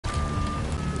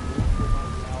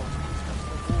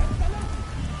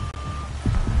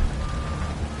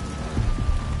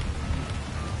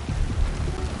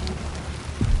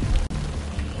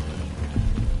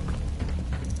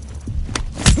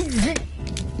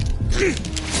Ich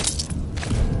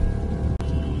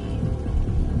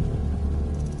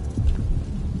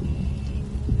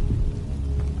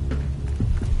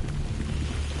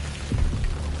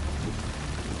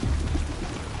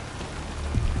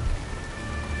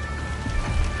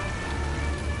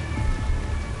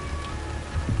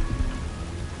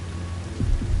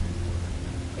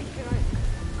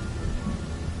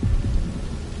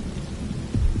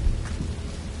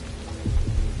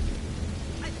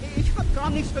hab gar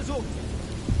nichts versucht.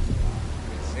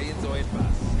 Wir sehen so etwas.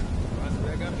 Was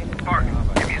wir gar nicht Park,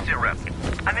 give me a sit rep.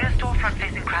 I'm in a storefront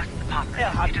facing Cranston's apartment.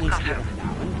 Hat You just uns got ihren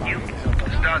home. Namen. You?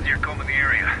 Stasi are combing the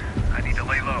area. I need to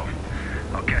lay low.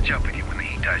 I'll catch up with you when the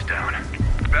heat dies down.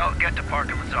 Bell, get to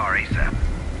Park and Lazar ASAP.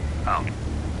 Out.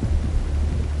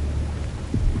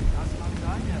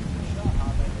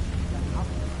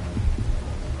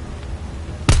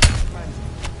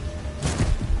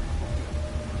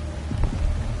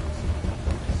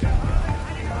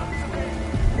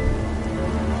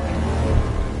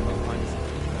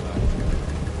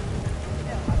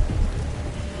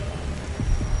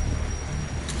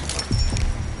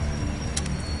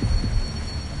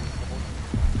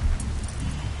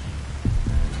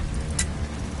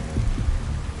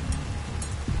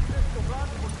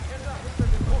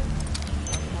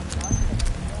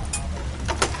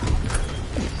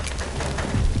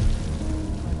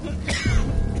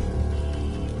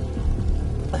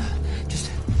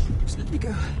 Just let me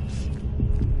go.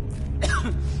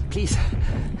 Please.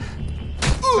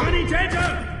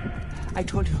 I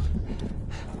told you.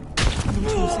 I'm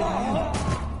not who you think I am.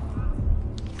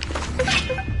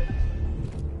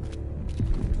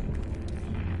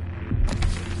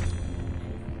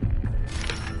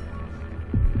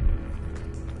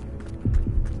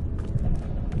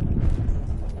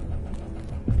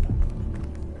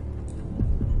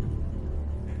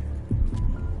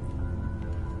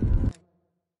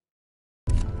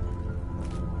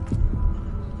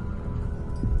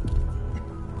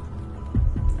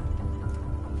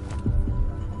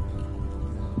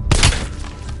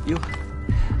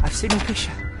 I've seen your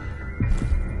picture.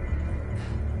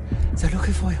 They're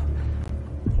looking for you.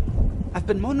 I've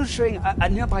been monitoring a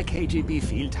nearby KGB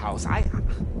field house. I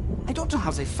don't know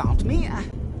how they found me.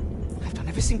 I've done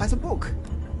everything by the book.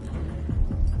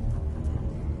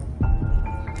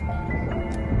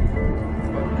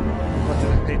 What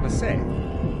did the paper say?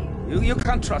 You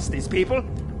can't trust these people.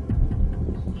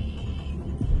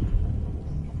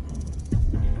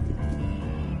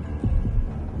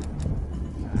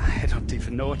 I don't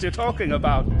even know what you're talking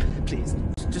about. Please,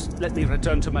 just let me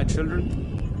return to my children.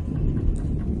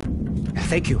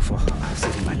 Thank you for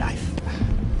saving my life.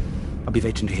 I'll be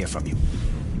waiting to hear from you.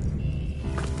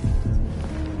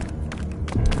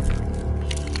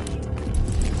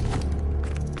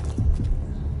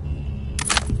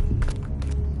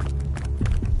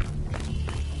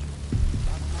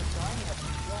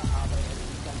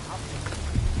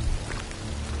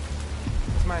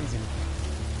 Was meinen Sie?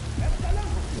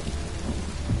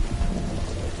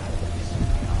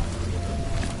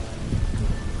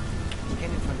 Ich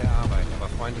kenne ihn von der Arbeit, aber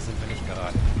Freunde sind wir nicht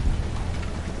gerade.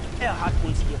 Er hat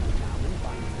uns ihren Namen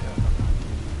beigebracht.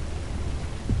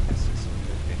 Es ist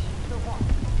unmöglich.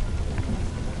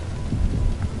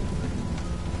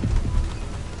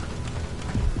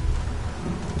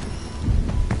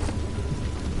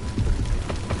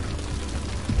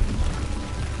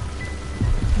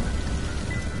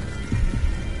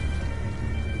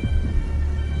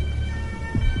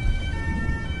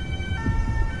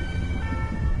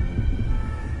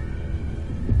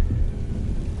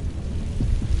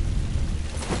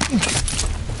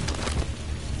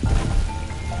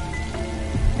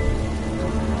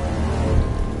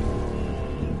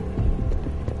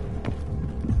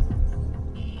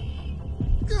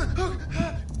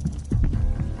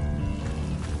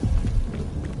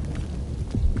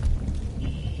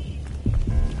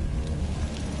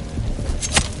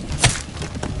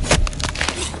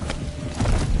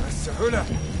 Was zur Hölle?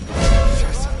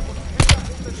 Scheiße.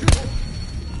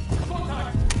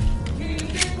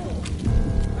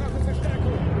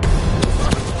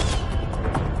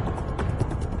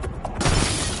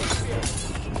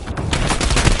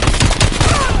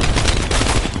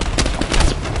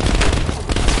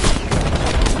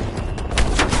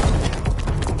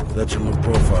 That's your new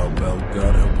profile, Bell.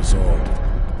 God help us all.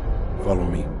 Follow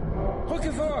me.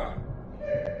 Rücke vor!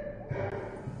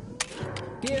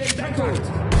 Geh in Deckung!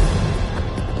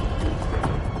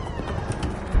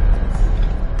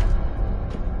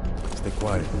 Stay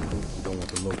quiet. We don't want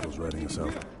the locals ratting us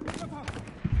out.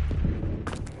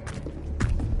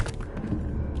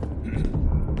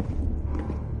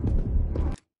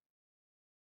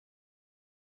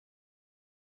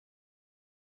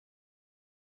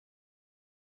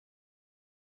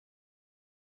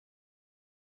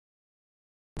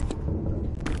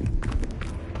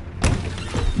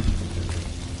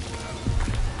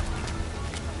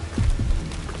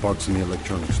 Parks in the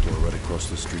electronics store right across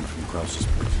the street from Krause's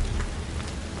place.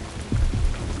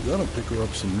 We gotta pick her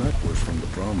up some knackwurst from the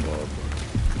brown bar, but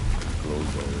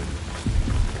closed already.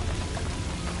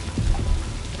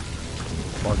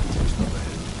 Parking just up ahead.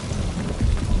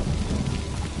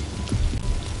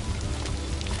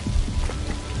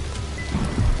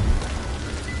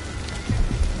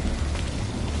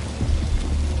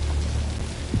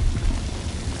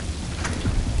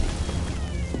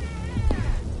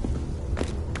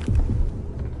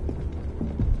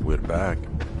 We're back.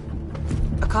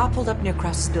 A car pulled up near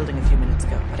Krause's building a few minutes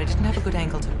ago, but I didn't have a good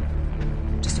angle to...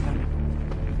 Just a moment.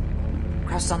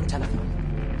 Krause is on the telephone.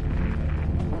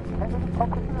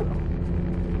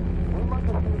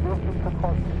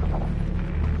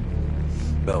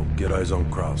 Bell, get eyes on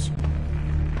Krause.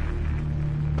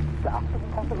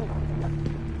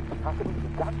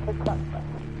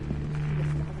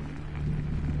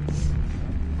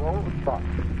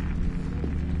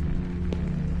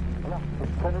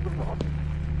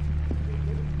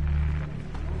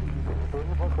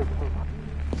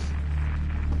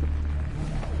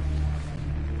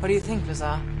 What do you think,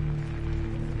 Lazar?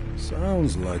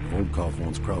 Sounds like Volkov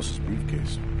wants Krause's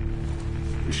briefcase.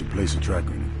 We should place a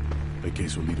tracker in it. The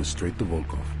case will lead us straight to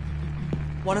Volkov.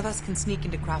 One of us can sneak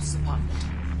into Krause's apartment.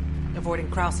 Avoiding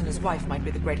Krause and his wife might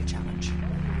be the greater challenge.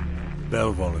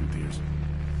 Bell volunteers.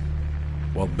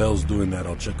 While Bell's doing that,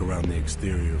 I'll check around the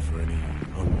exterior for any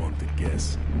unwanted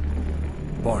guests.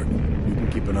 Bart, you can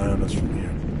keep an eye on us from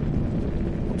here.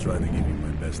 I'll try to give you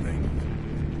my best angles.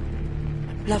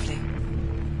 Lovely.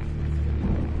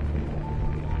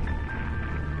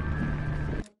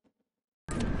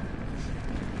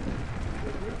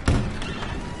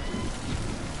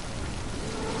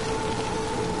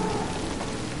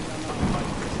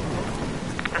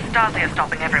 The Stasi are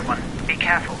stopping everyone. Be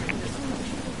careful.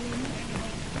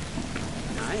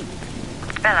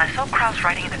 Bell, I saw Krause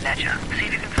writing in the ledger. See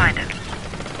if you can find it.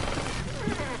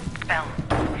 Bell,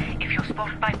 if you're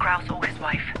spotted by Krause or his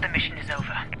wife, the mission is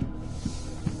over.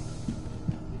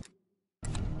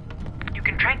 You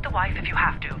can trank the wife if you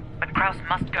have to, but Krause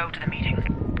must go to the meeting.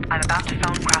 I'm about to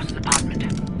phone Krause's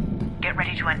apartment. Get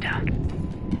ready to enter.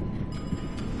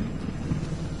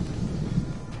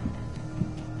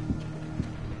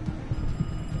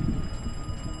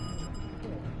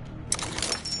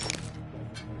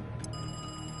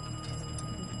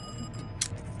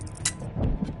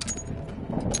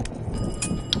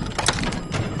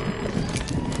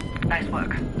 Nice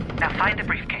work. Now find the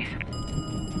briefcase.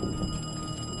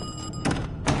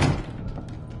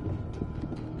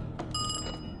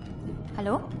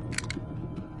 Hallo?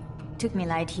 Tut mir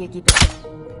leid, hier gibt es...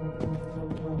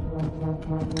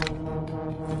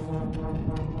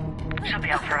 She'll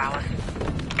be out for hours.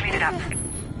 Clean it up.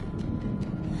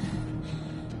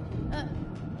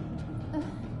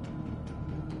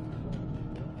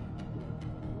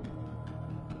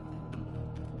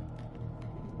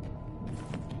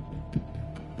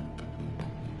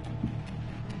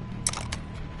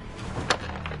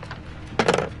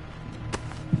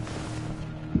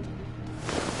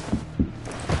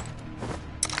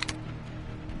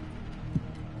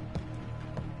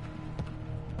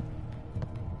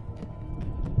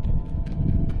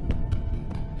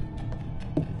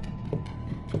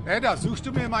 Edda, suchst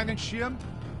du mir meinen Schirm?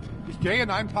 Ich gehe in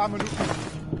ein paar Minuten.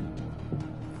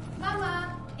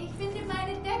 Mama, ich finde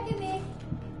meine Decke nicht.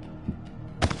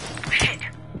 Shit!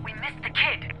 We missed the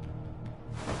kid!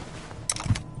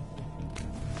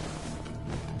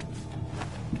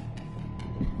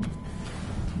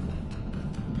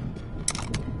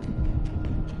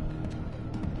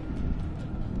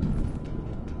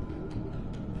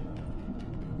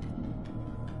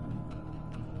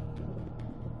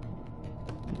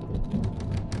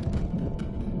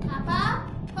 Papa,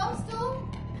 kommst du?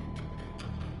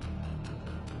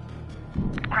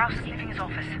 Krause is leaving his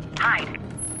office. Hide.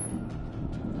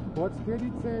 Putz dir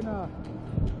die Zähne.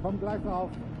 Komm gleich auf.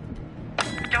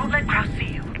 Don't let Krause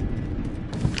see you.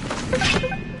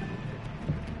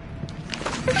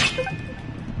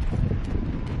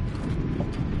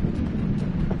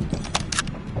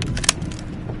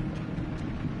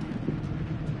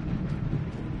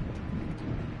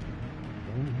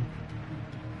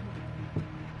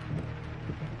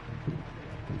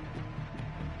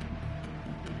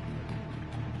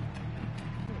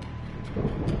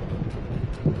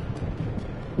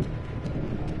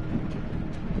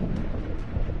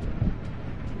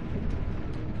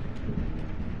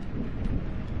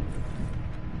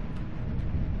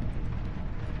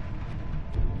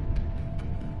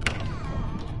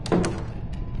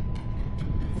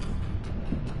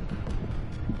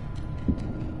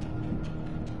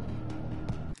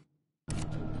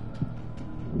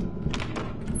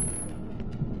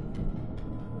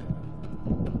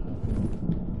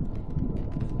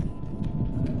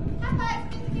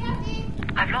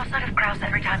 lost sight of Kraus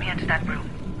every time he enters that room.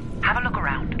 Have a look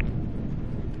around.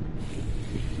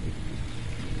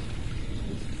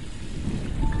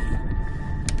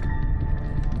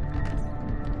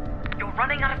 You're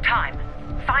running out of time.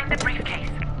 Find the briefcase.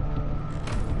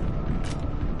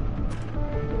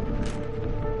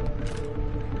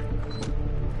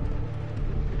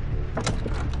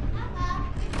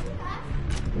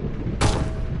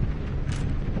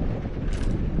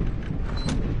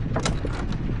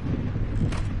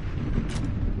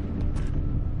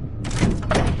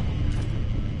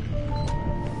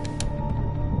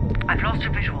 I've lost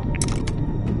your visual.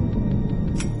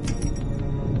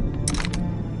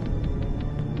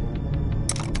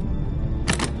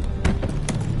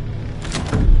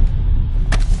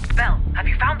 Bell, have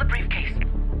you found the briefcase?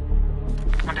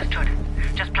 Understood.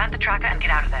 Just plant the tracker and get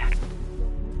out of there.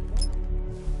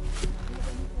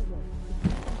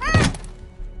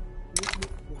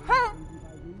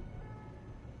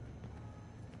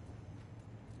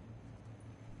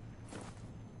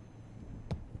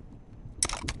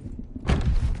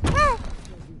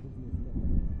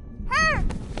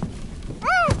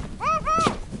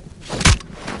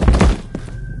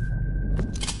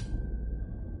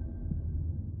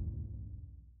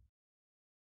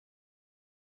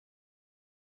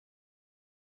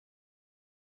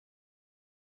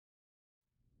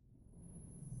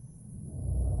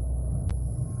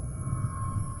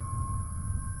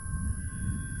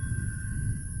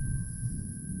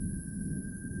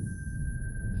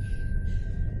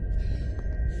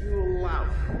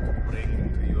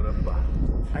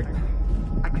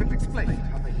 I can't explain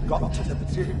how they got to the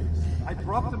materials. I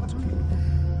brought them to you.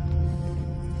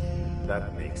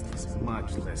 That makes this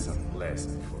much less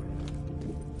unpleasant for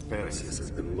you. Perseus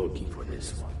has been looking for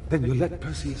this one. Then you let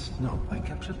Perseus know I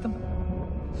captured them?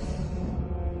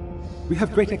 We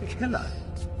have Greater Killer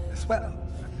as well.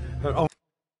 Her own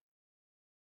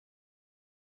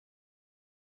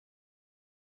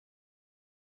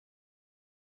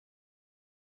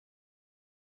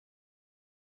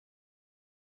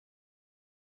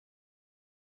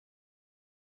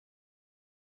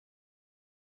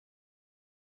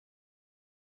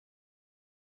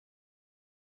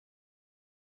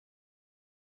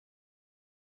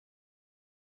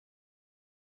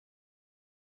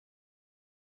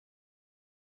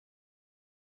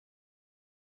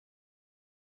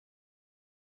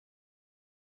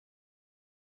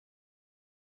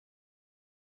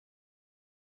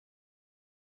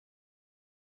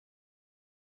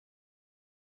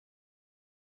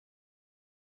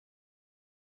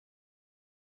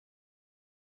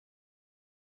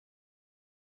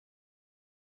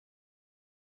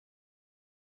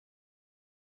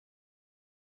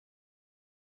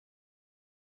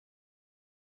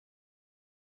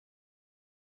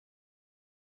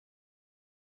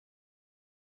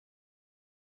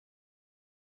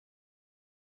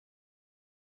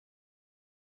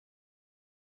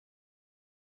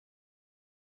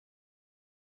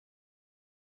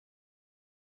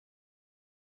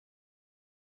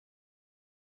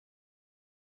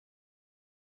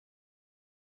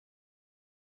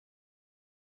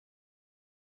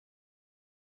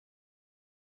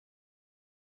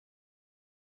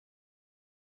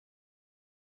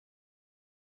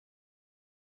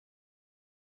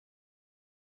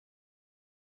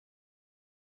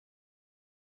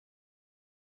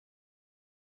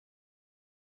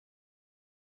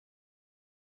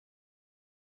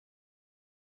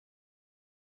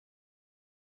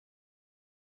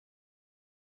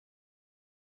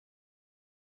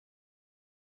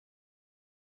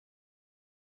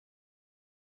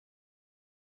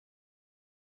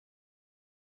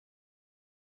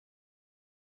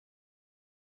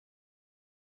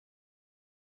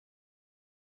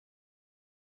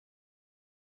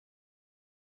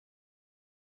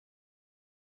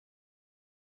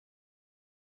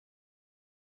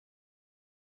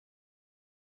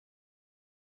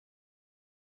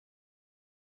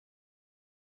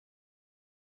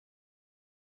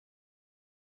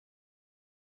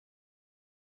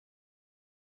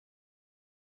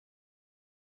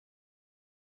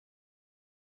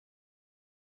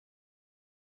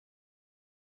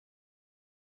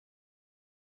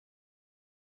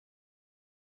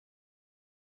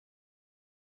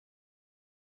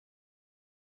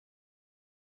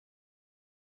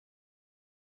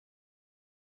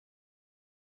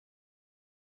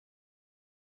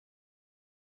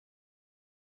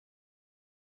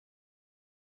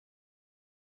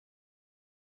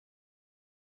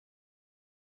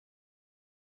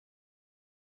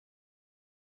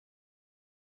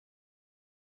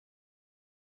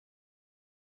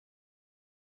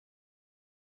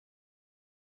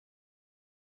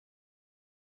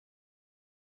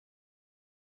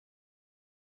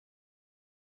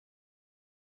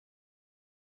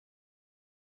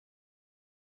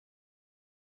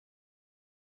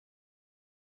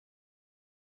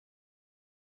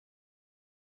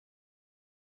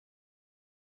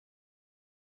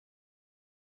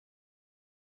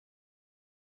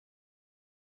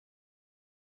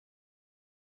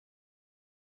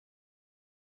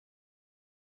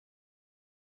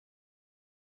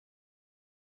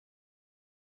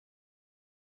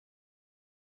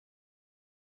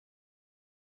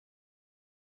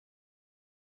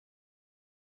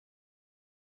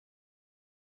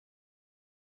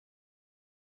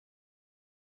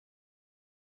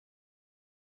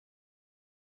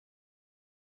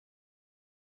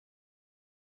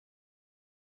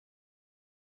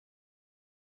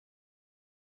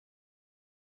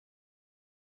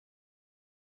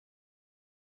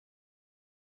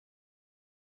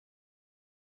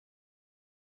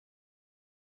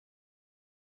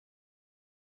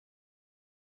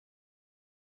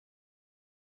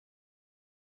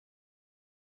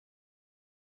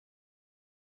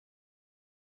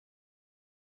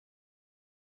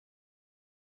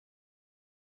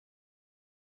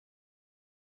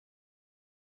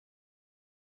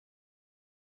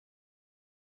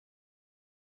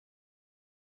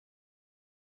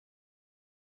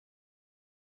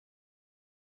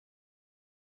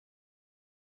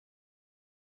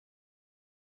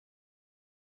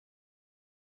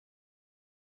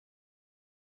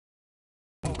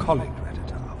colleague read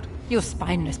it aloud. You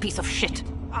spineless piece of shit.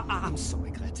 I'm sorry,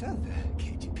 Greta. The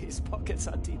KGB's pockets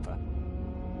are deeper.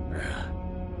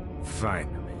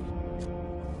 Finally.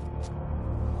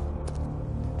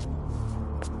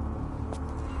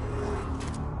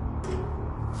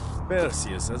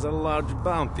 Perseus has a large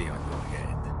bounty on your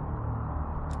head.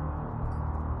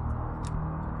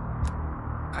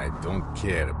 I don't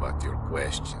care about your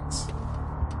questions.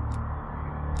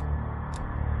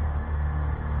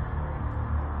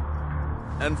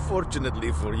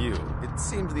 Unfortunately for you, it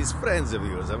seems these friends of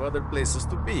yours have other places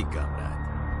to be, comrade.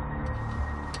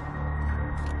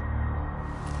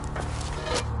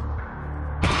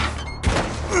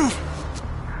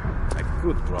 I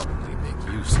could probably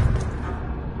make use of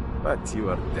it, but you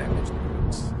are damaged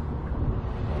goods.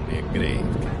 Only a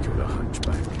grave can cure a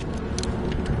hunchback.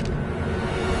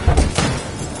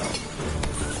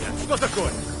 Что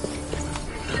такое?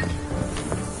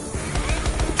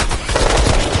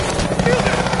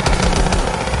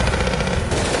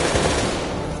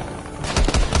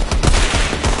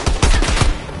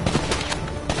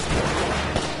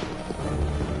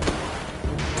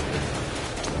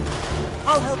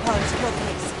 I'll help her and secure the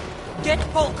place. Get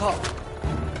Volkov!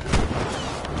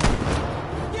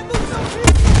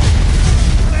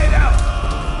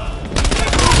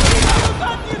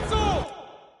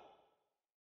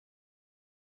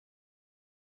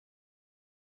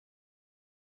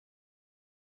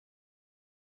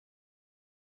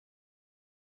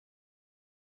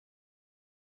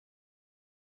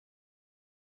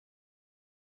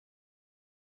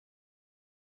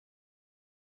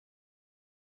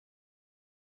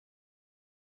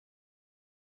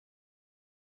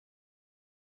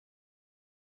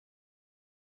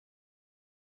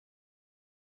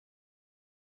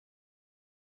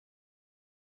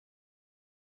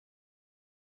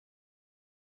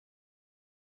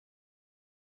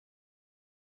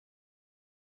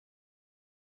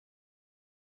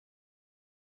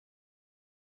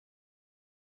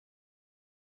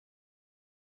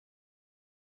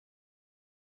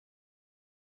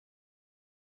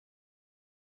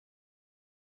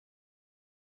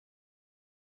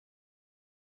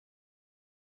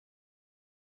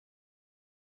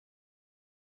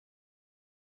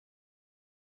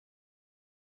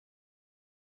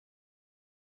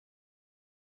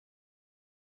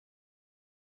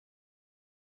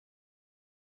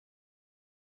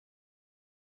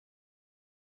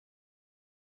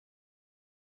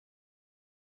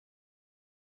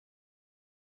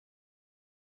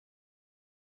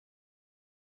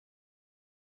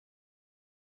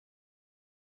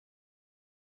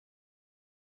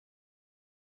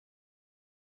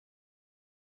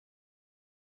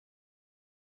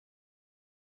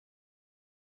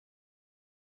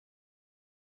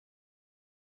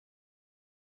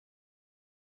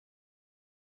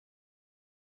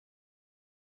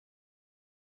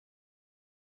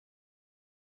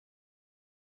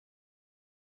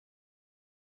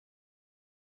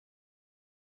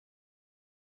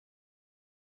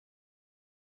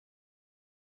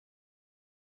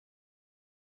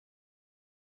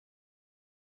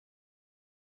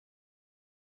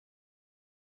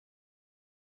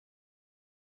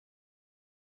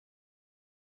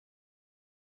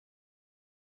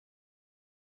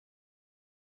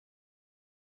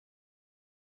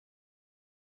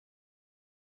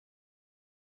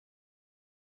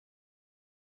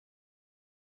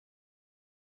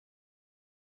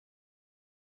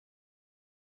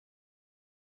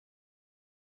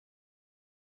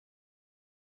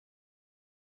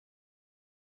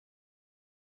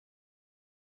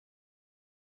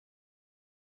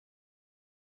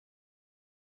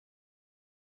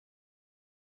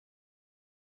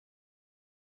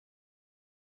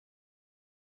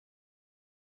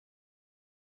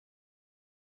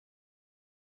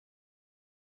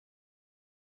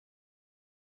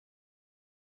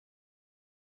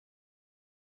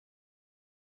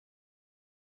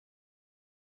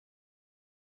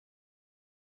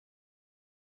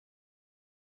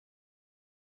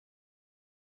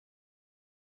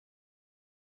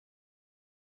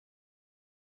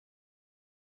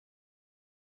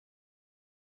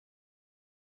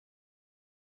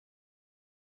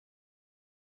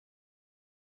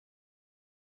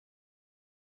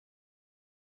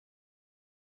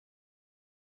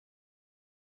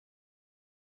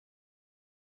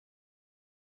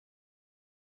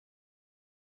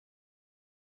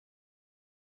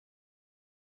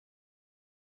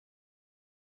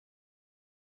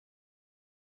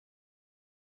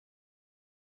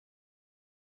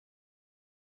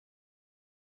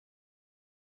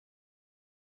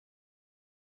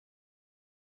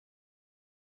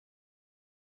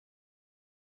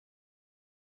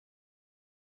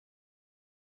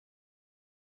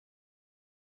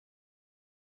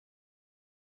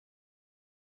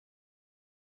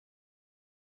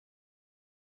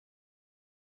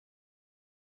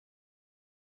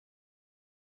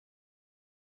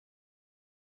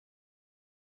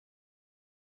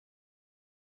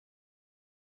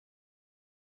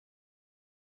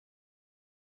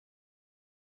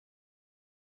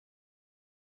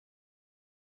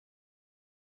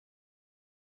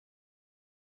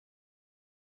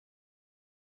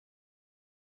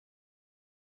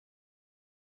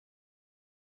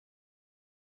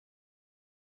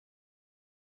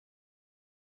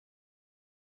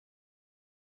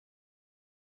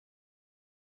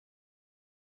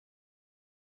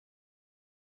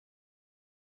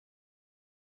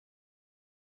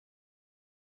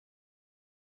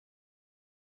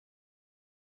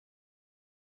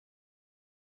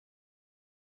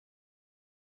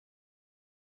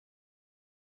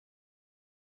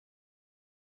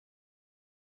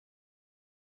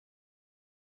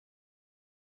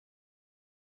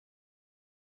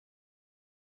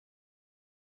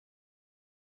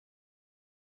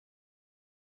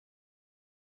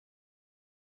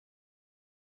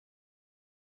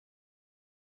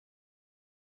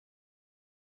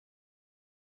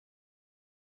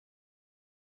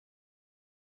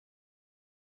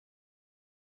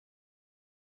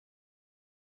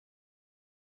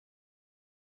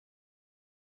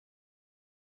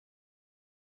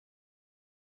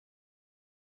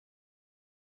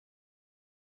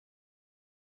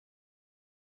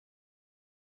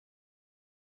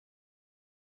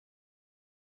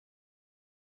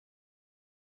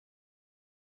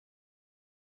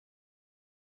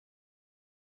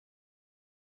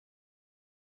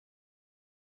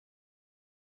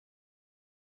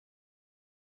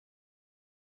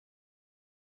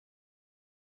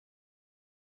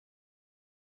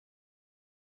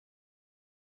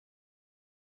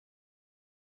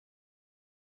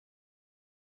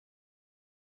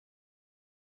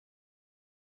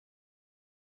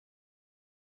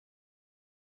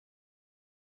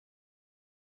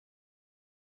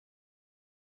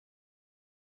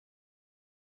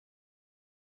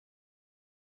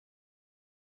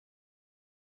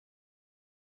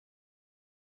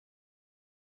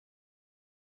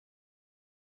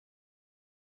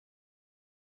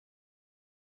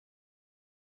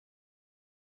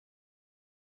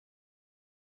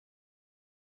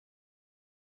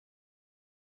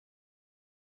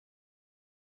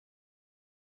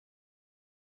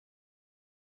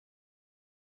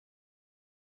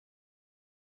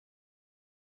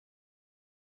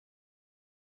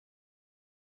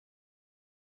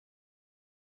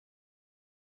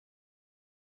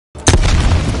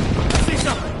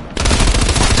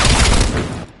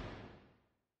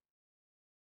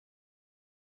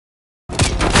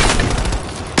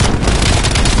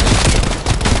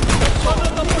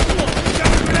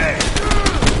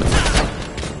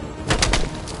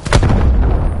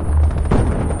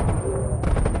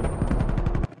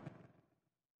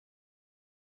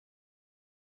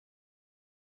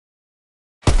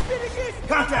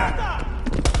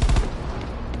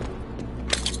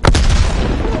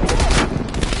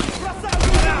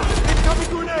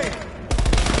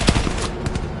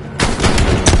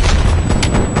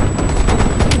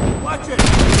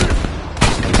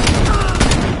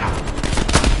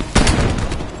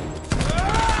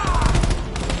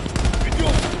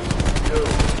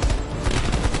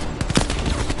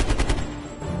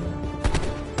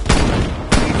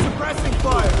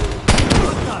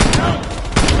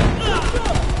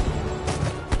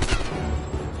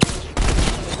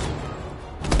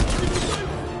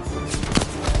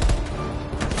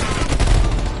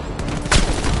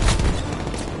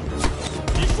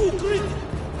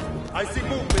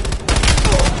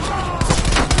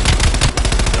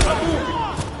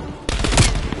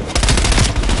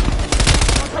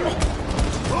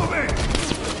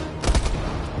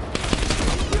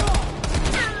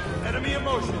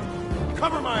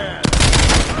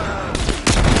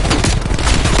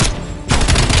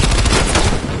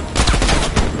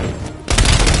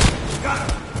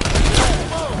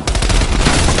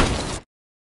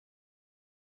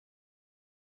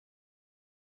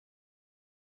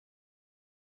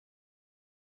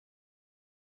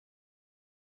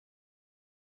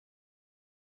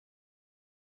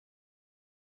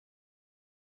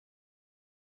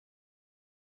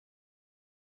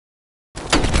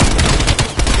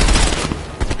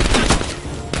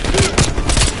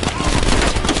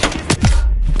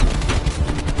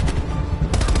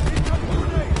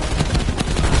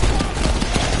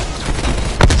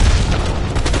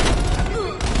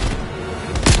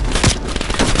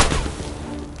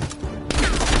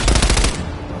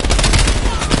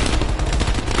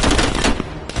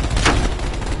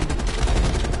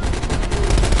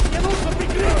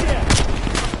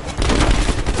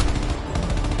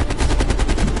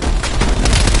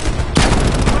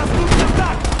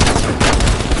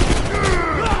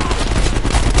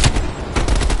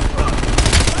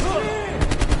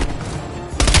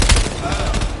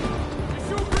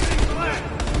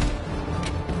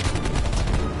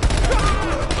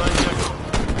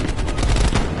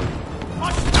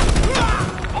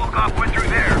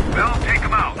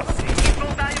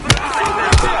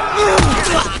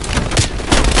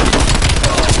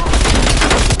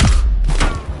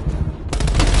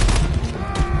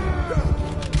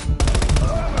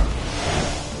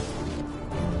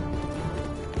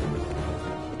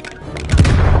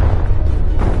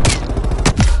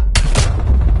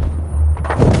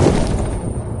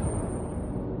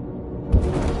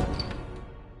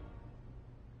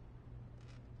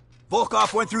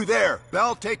 Volkov went through there.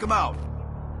 Bell, take him out.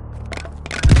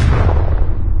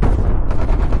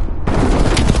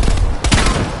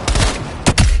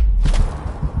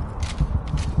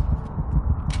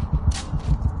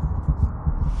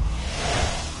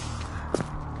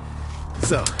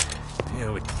 So,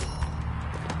 here we...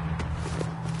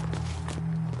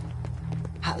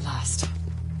 At last.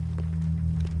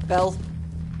 Bell,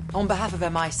 on behalf of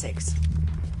MI6,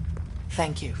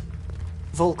 thank you.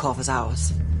 Volkov is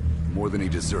ours. More than he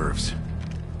deserves.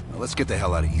 Now let's get the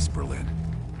hell out of East Berlin.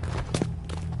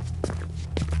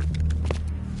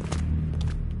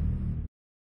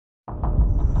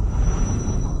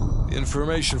 The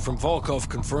information from Volkov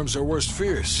confirms our worst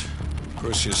fears.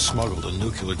 Perseus smuggled a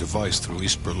nuclear device through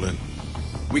East Berlin.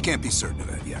 We can't be certain of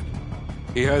that yet.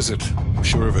 He has it. I'm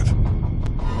sure of it.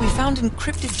 We found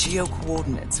encrypted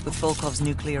geo-coordinates with Volkov's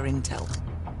nuclear intel.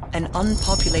 An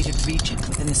unpopulated region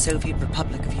within the Soviet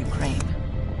Republic of Ukraine.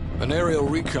 An aerial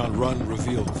recon run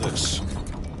revealed this.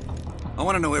 I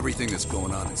want to know everything that's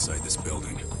going on inside this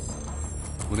building.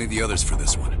 We'll need the others for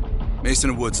this one. Mason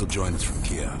and Woods will join us from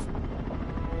Kiev.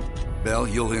 Bell,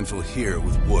 you'll infill here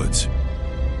with Woods.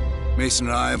 Mason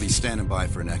and I will be standing by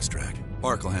for an extract.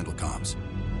 Park will handle comms.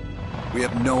 We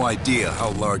have no idea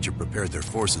how large or prepared their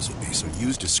forces will be, so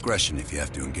use discretion if you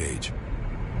have to engage.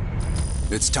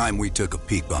 It's time we took a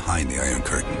peek behind the Iron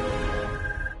Curtain.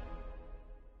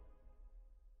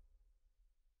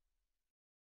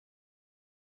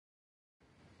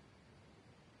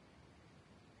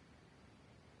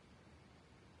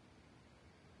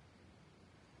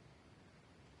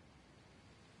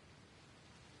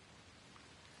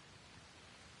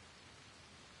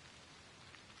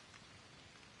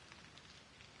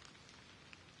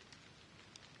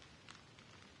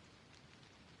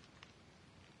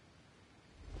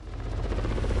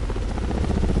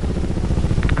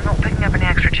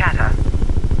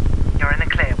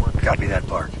 Copy that,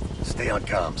 Park. Stay on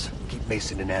comms. Keep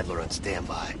Mason and Adler on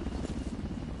standby.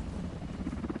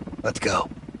 Let's go.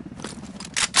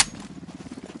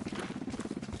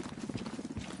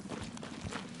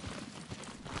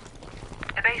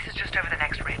 The base is just over the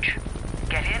next ridge.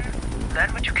 Get in,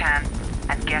 learn what you can,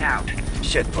 and get out.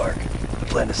 Shit, Park. I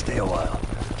plan to stay a while.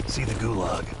 See the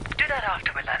gulag. Do that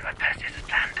after we learn what Perseus has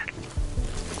planned.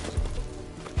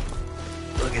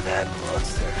 Look at that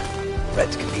monster.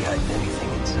 Reds can be hiding anything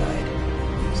inside.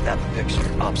 Snap a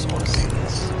picture. Ops want to see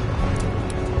this.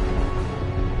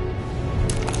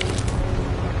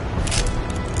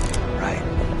 Right.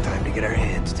 Time to get our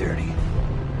hands dirty.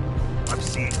 I'm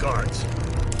seeing guards.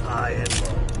 High and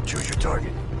low. Choose your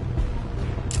target.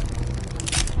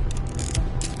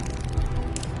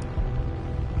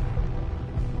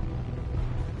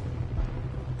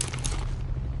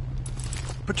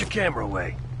 Put your camera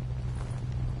away.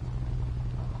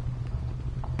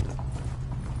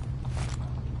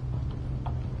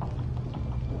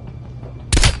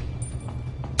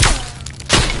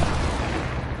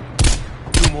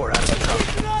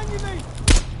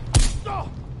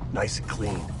 Nice and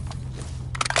clean.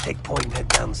 Take point and head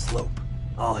down the slope.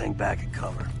 I'll hang back and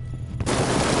cover.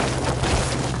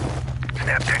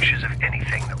 Snap pictures of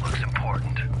anything that looks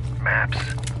important. Maps,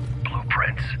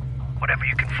 blueprints, whatever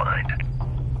you can find.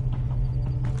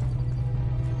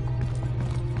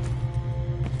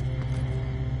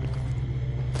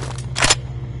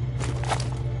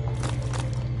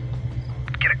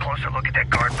 Get a closer look at that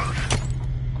guard booth.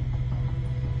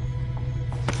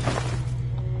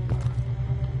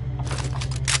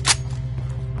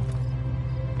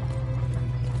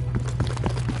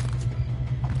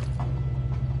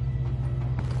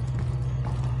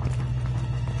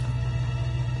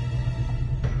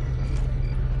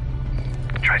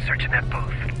 Try searching that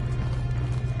booth.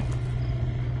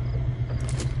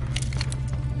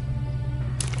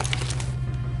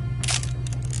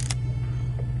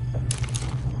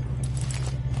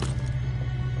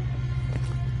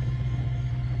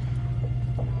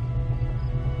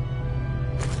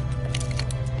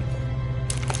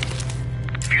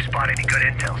 If you spot any good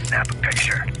intel, snap a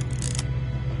picture.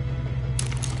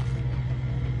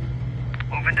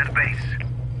 Move into the base.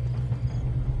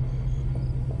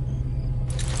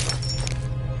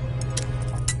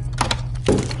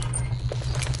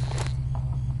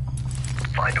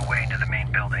 Find a way into the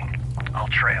main building. I'll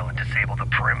trail and disable the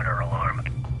perimeter alarm.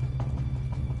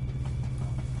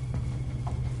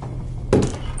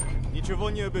 Ничего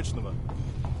необычного.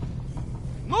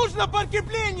 Нужно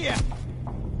подкрепление!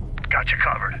 Got you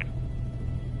covered.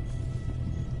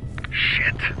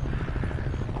 Shit.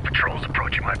 Patrol's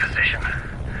approaching my position.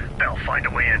 Bell, find a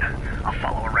way in. I'll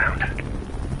follow around.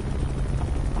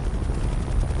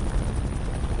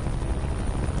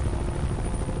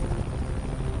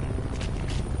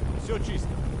 Все чисто.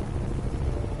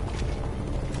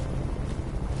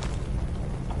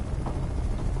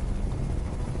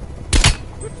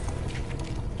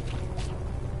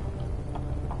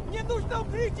 Мне нужно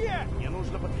укрытие! Мне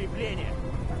нужно подкрепление.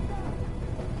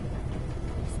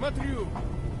 Смотрю.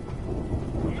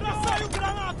 Бросаю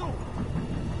гранату!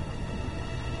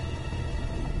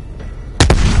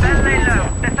 Then lay low.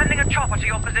 They're sending a chopper to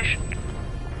your position.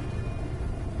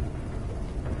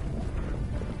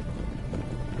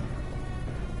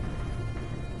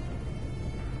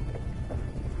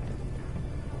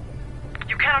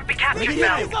 You cannot be captured,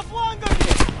 Bell. За флангами!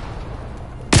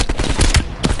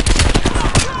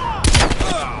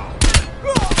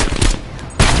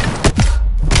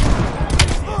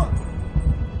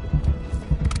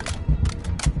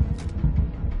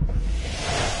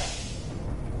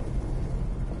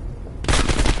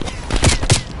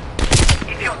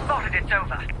 If you're spotted, it's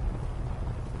over.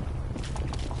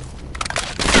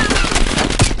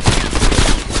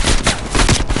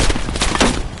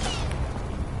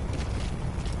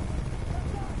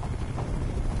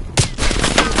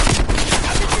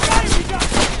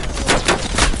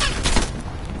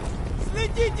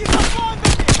 Следите за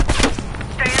флангами!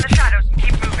 Stay in the shadows and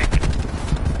keep moving.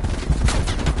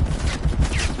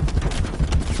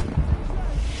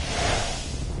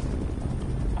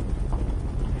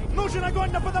 Нужен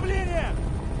огонь на подавление!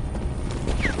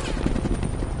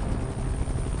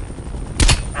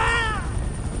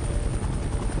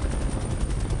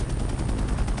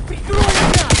 Прикрой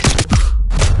меня!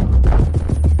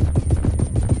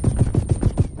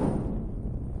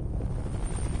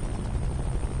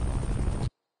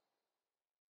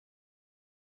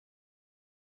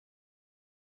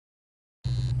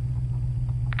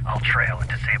 I'll trail and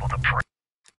disable the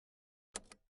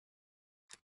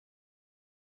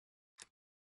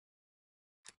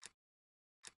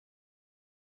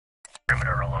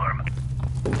perimeter alarm.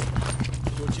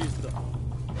 Все чисто.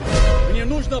 Мне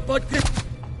нужно подкреп...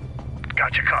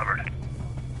 Got you covered.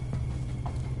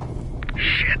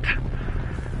 Shit.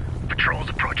 Patrol's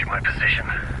approaching my position.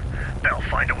 They'll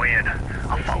find a way in.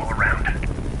 I'll follow around.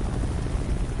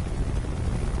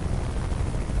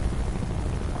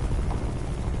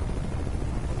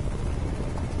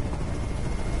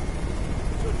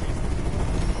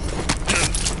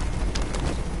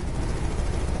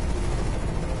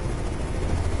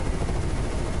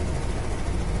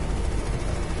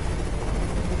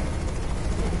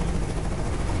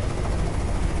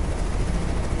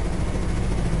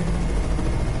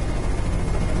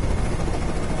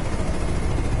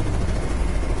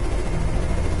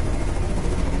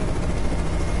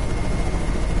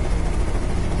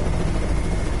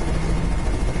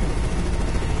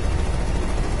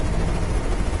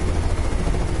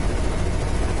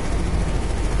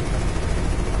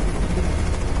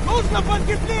 Нужно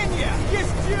подкрепление!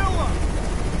 Есть тело!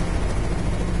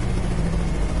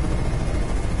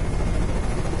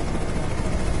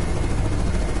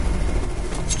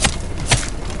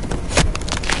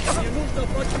 Мне нужно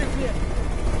подкрепление!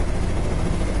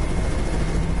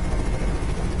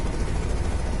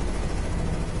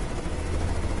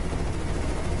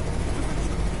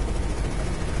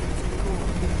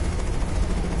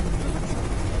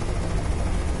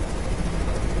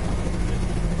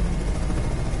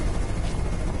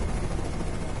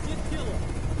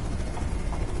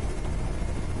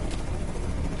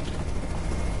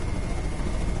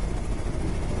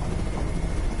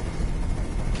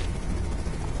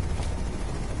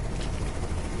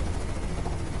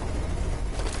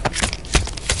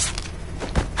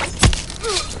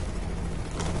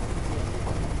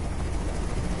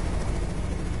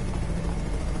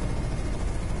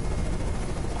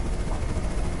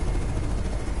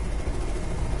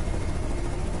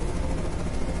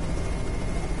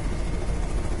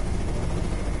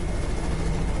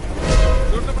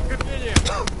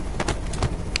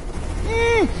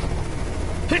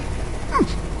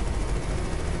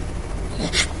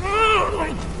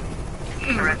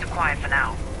 The rest are quiet for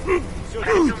now. There's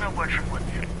still no word from Woods.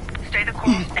 Stay the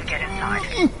course and get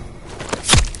inside.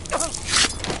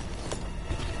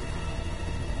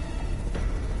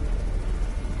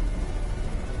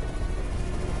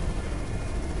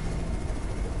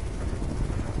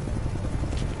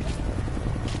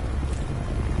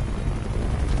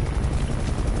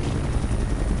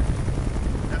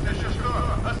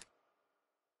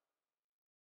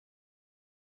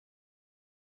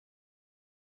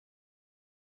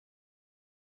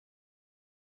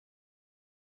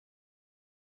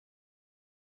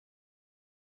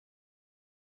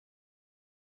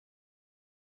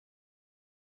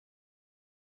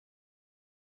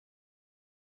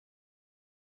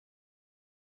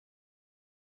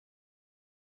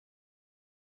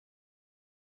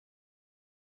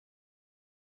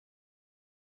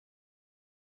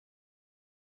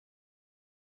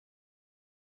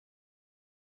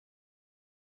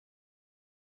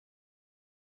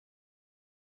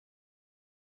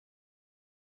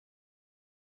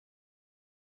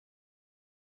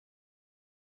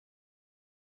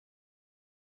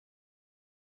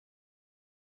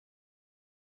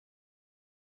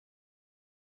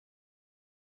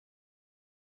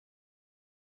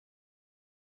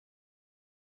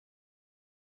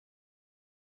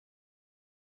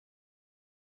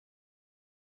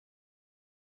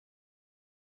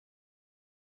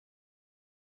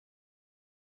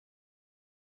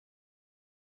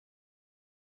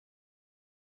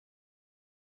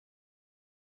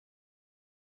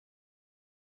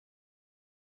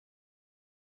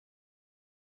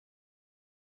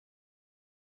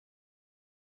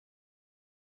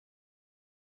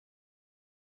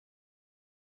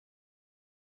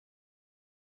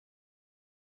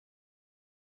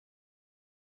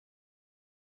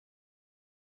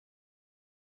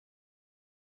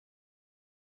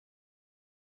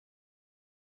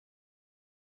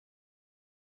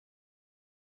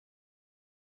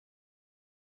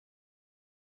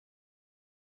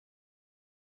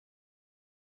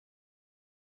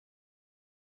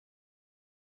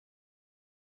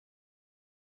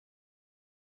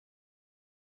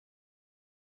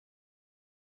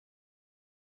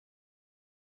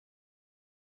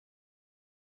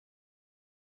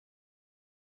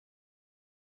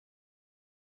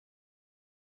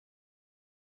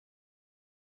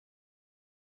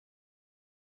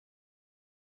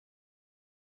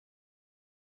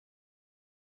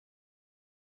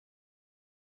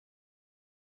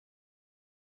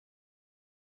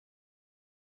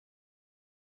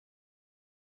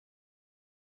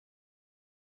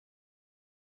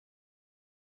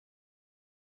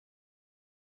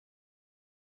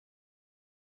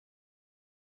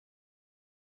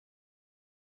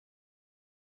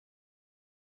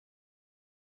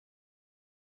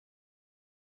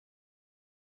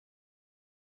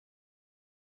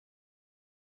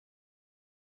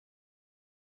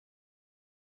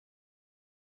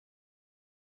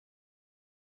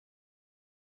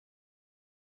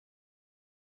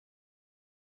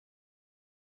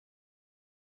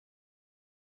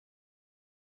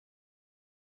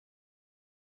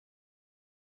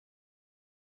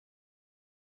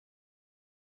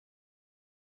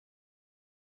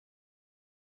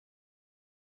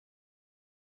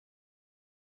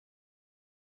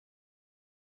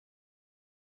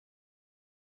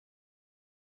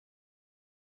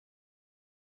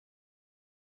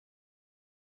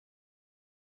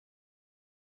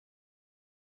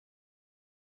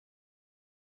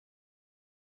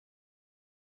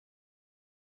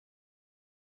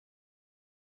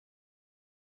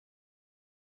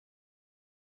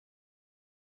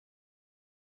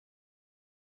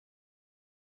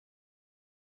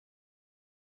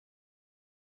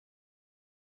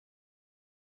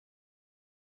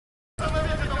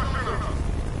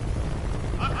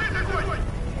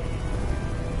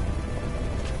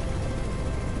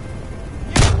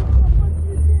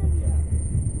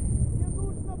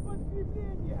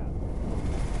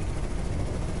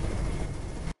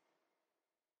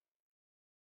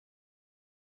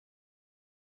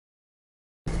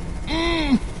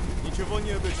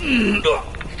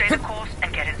 Stay the course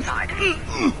and get inside.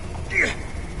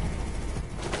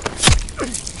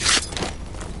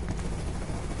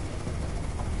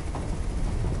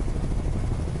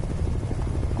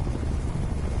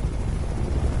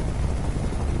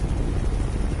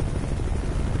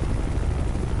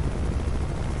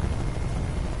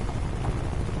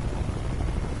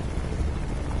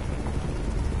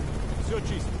 Все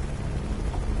чисто.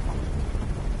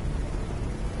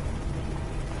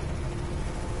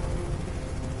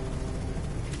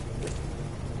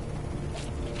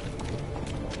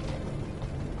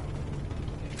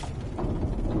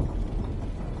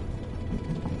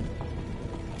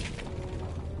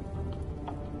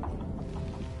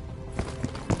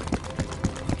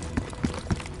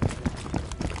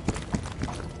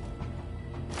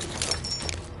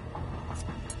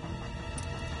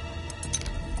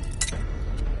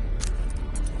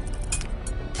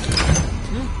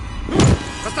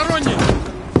 Посторонние!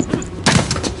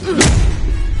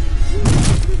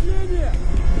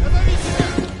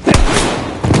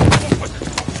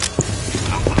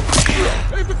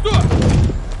 Эй, ты кто?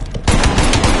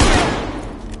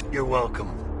 You're welcome.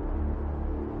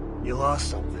 You lost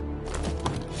something.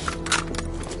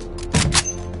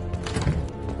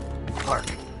 Park.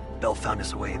 Bell found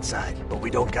us a way inside, but we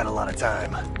don't got a lot of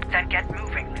time. Then get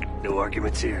moving. No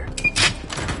arguments here.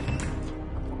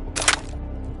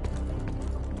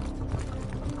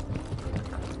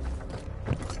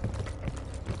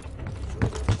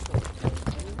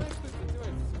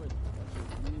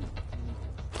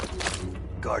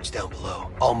 Guards down below.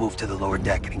 I'll move to the lower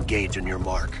deck and engage on your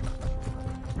mark.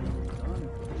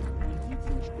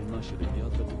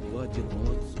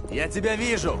 Я тебя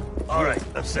вижу! All right,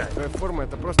 I'm set. Твоя форма —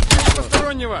 это просто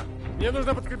постороннего! Мне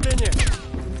нужно подкрепление!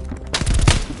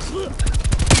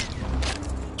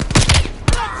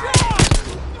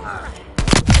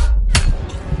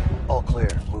 All clear.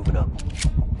 Moving up.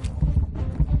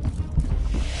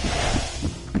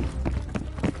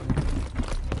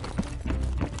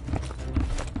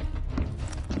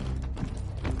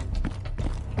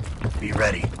 Be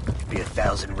ready. Be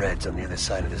 1,000 Reds on the other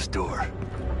side of this door.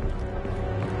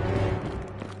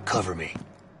 Cover me.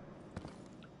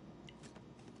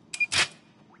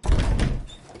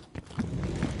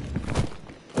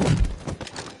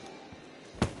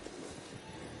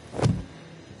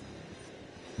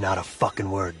 Not a fucking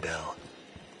word, Bell.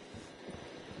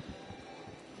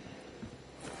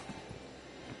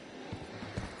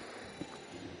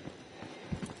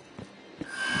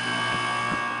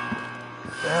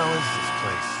 The hell is this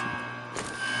place?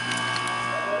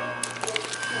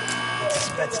 It's a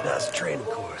Spetsnaz training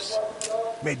course.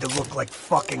 Made to look like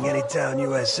fucking Anytown,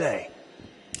 USA.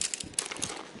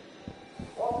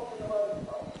 Oh,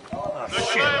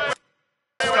 shit.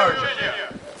 Started.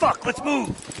 Fuck, let's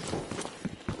move!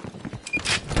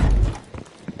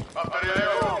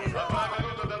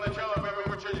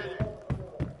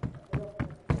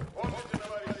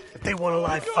 If they want a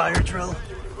live fire drill,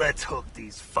 let's hook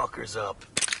these fuckers up.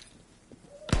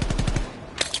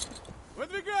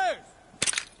 Выдвигаюсь!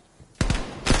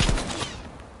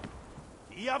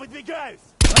 Я выдвигаюсь!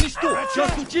 Они что,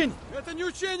 сейчас учень? Это не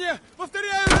учение!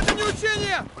 Повторяю, это не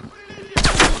учение!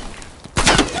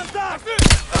 Контакт!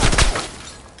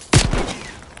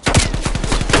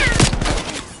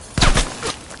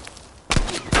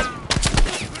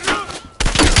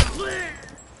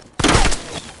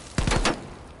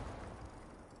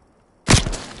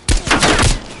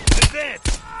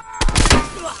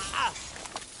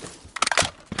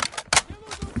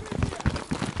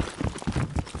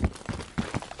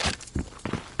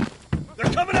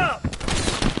 They're coming up!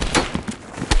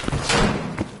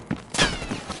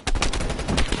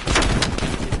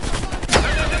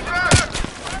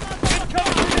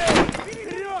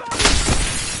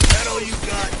 That all you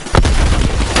got?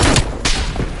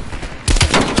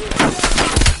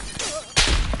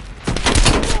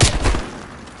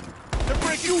 They're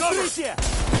breaking cover!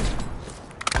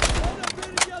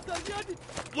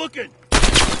 Looking!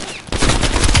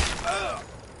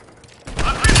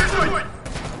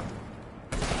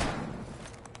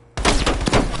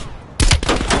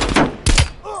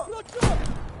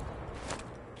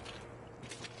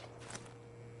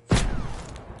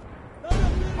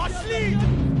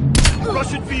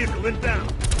 Russian vehicle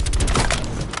inbound.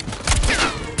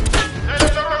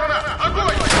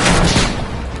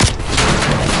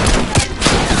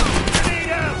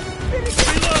 Grenade out.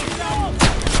 Reload.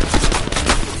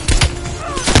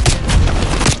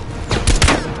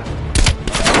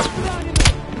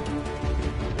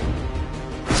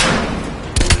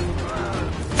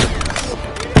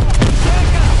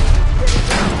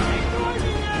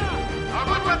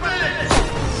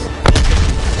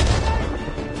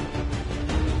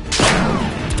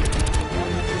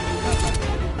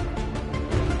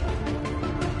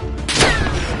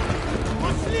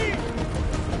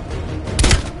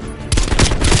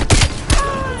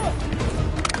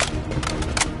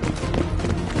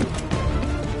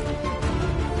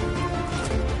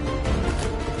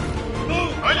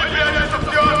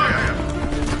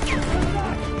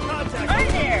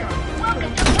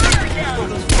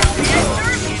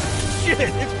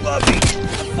 I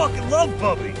fucking love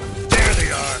Bubby. There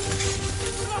they are.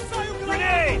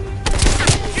 Grenade!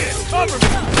 Shit, cover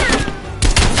me!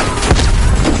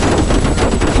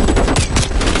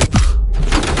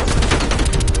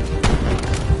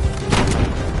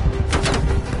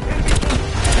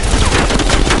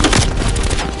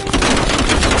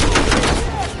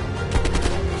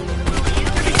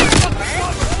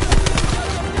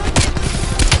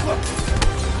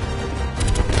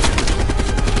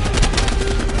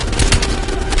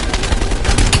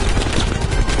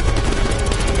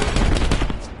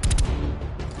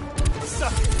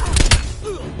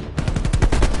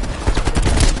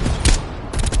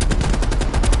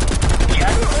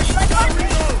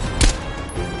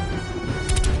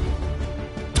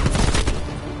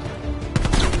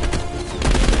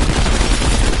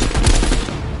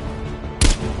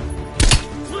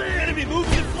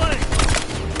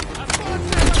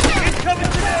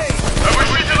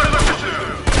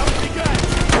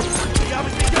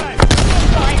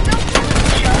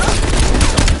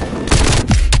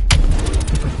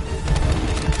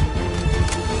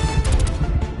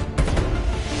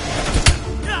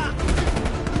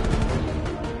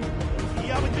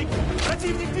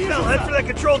 Bell, head for that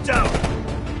control tower!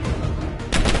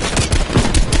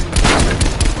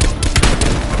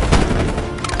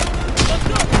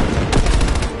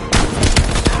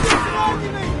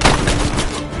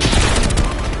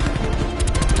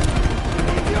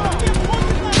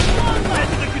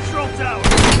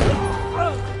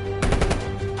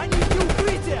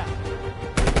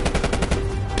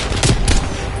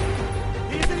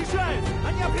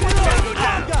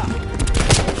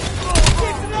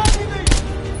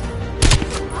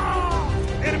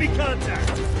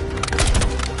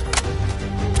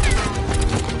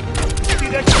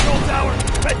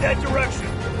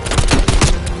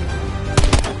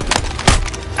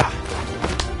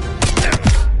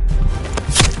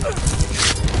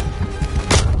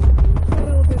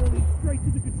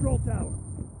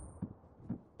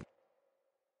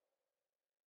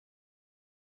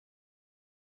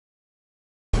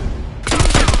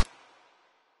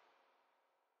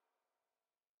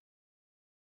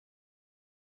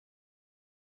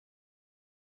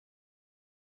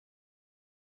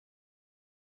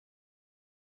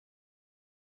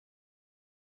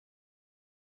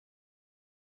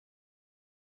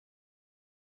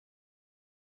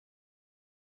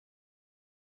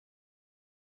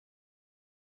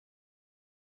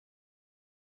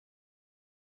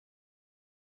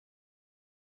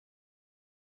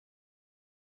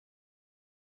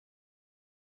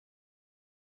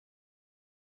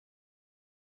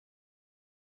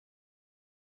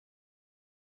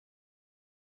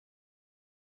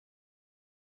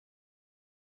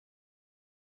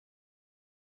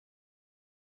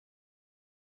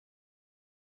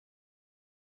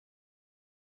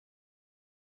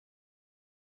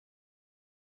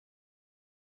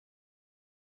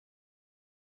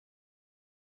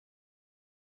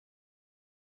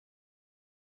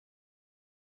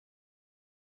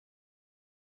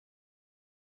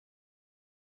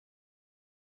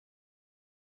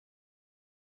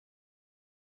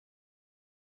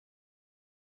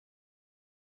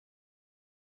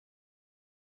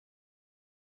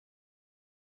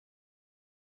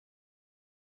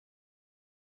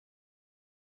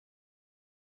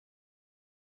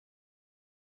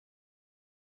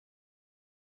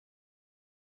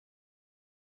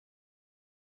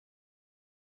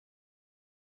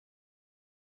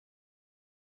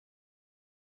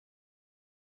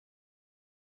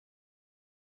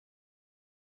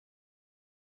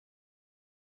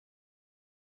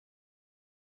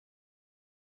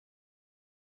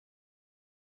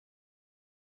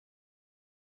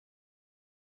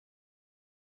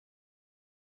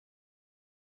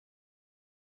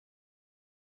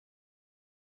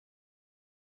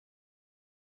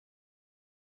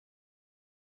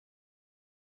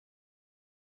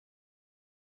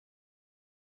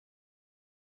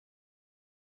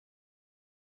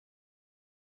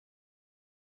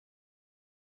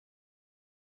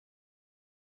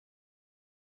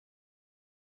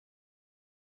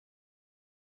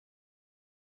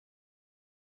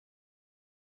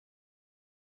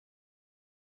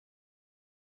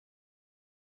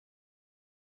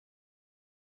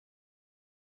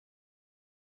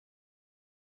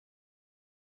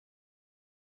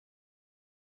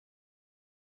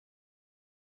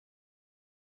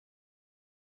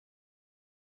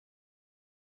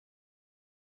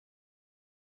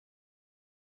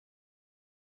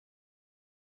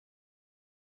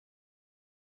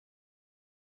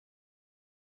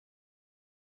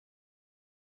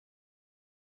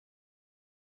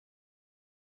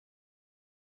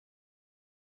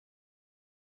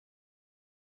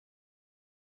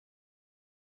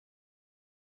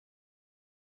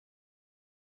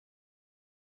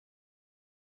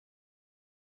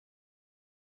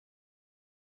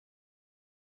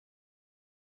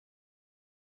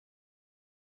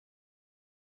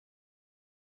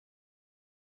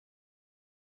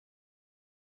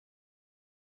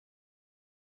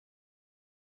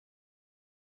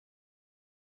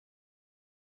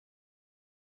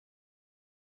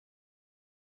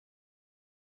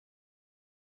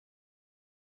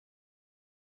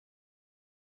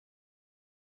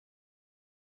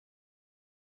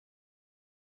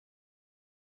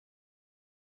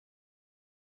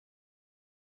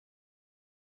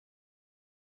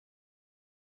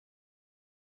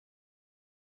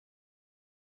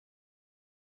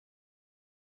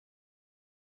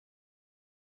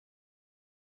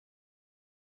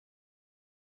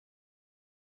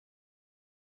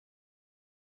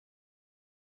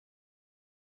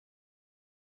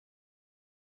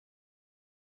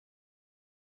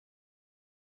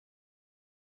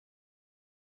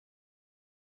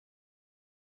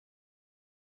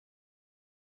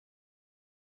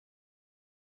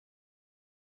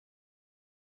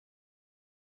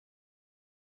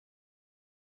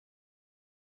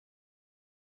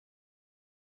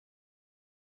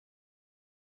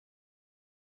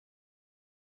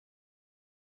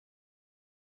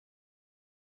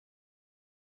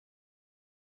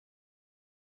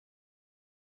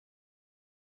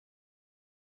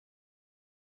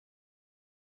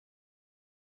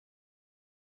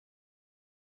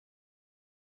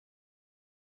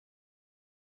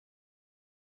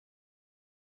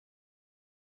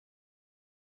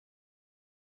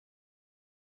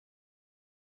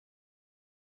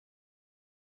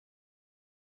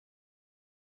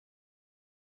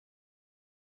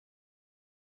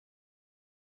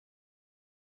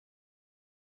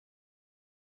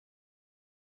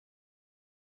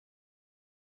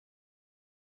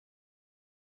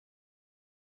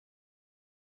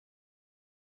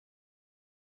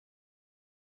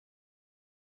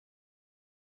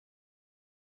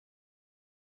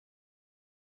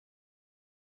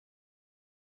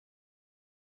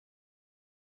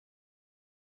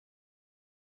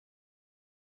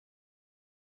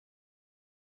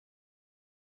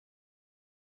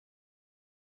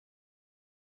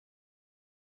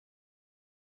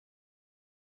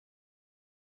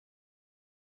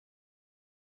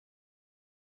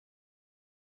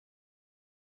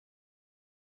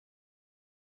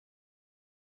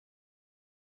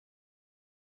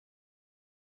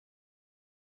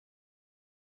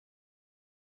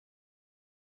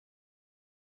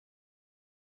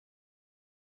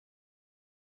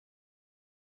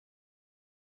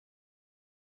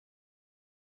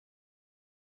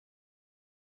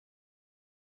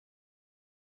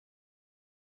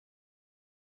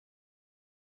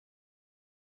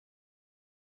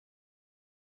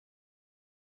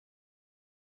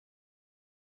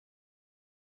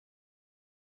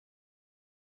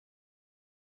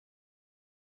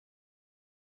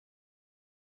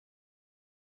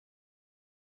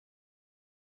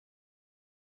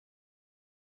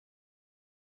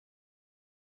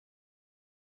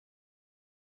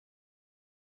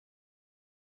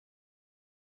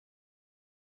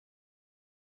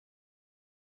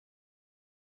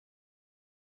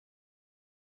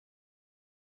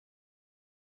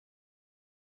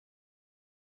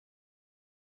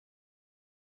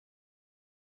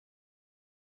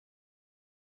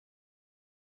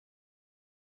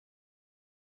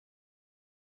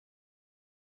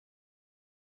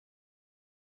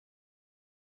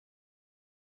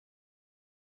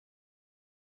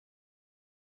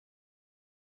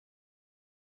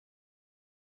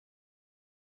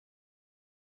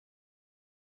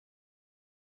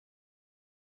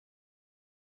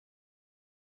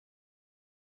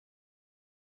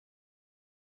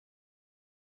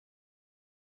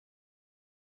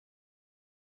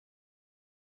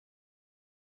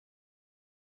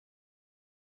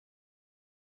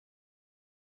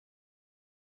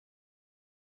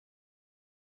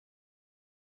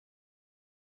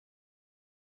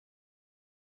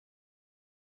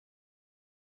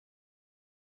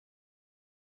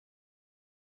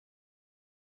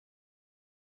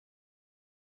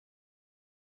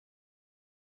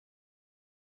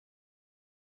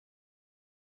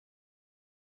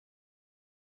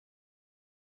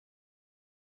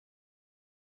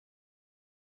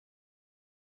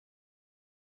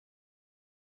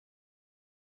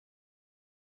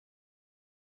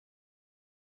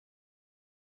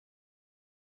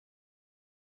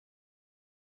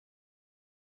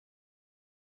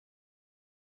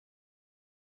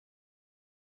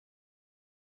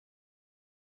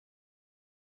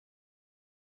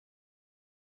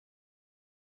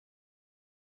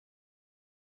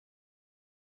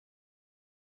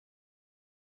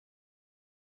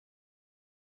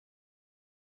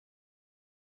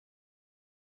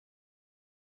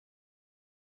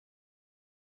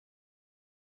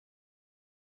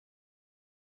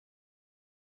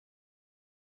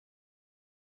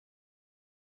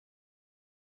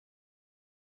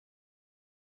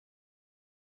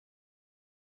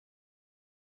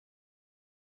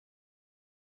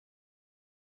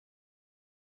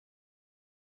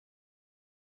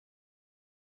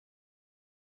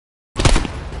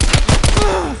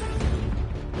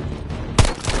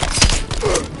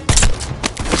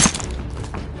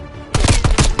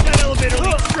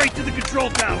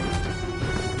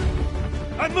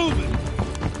 Get moving!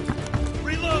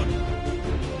 Reload!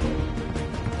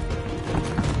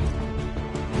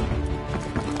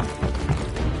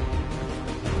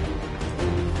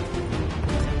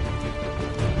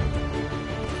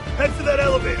 Head for that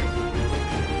elevator!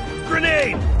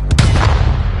 Grenade!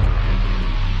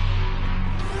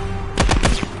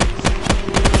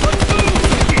 Let's move!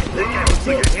 That guy looks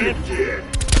like a handful.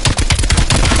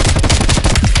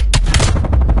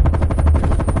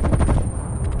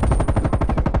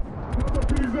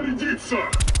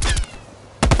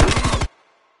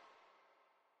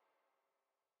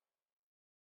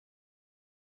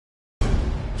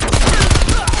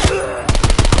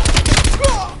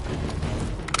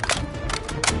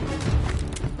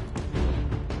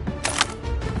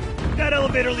 That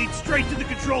elevator leads straight to the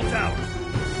control tower.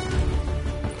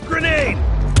 Grenade!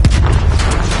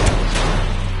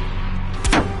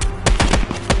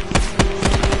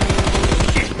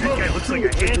 That guy looks like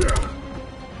a handful.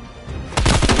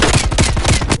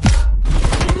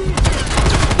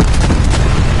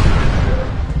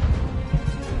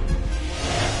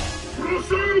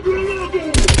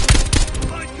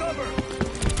 Find cover!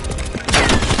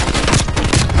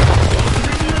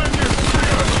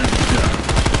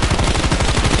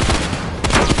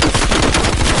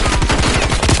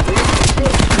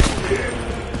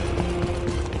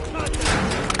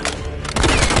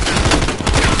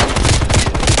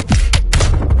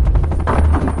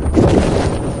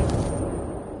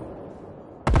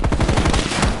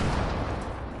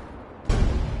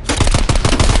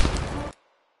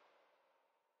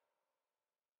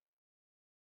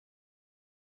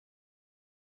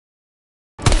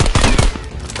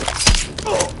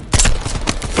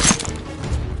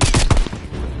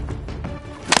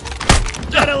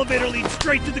 That elevator leads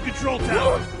straight to the control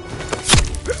tower.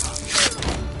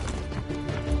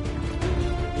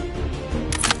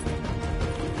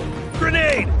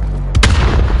 Grenade!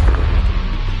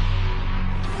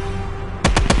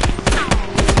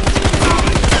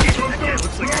 That guy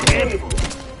looks like a handful.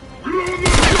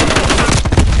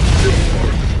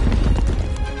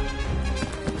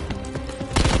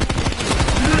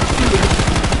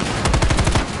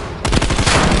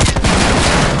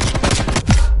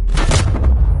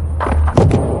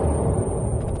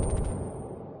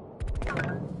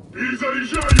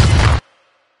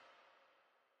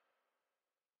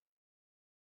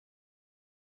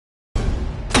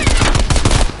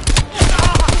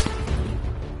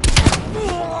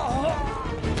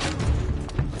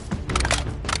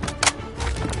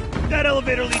 That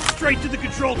elevator leads straight to the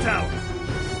control tower.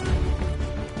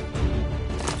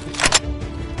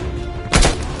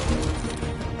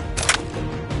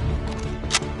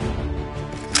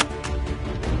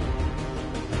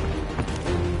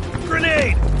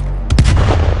 Grenade!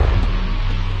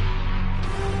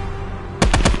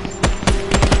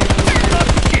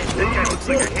 That guy looks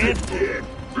like a handful.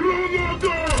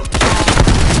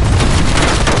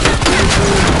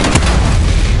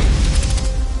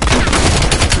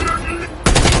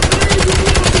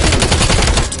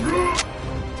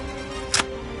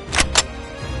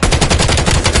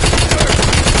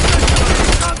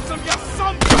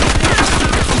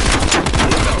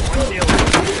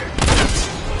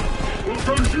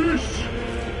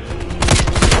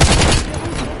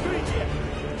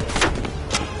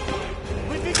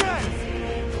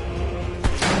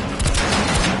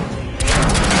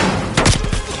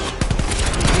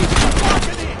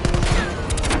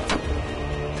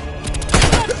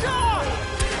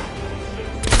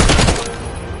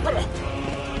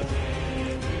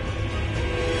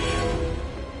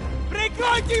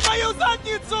 Прикройте мою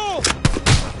задницу!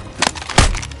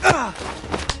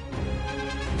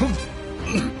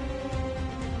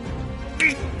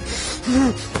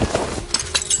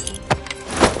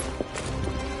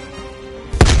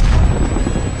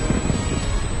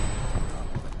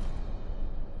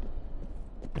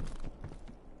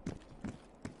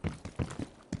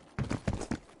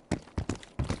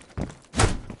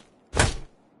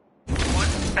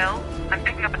 Bell, I'm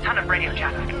picking up a ton of radio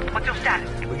chatter. What's your status?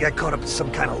 We got caught up in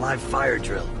some kind of live fire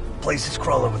drill. Place is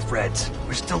crawling with Reds.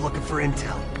 We're still looking for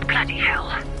intel. Bloody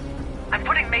hell. I'm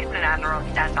putting Mason and Adler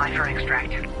on standby for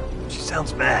extract. She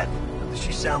sounds mad. Does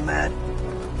she sound mad?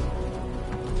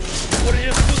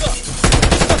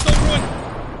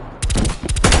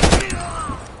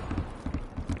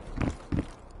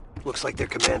 Looks like their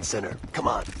command center. Come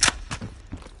on.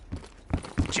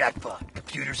 Jackpot.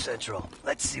 Computer Central.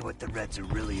 Let's see what the Reds are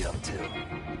really up to.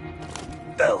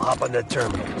 Bell, hop on that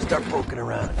terminal. Start poking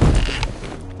around.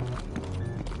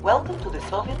 Welcome to the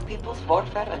Soviet People's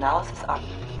Warfare Analysis Archive.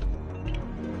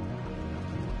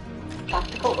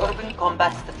 Tactical Urban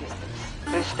Combat Statistics.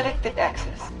 Restricted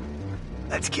access.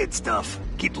 That's kid stuff.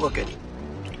 Keep looking.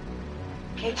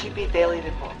 KGB daily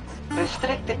reports.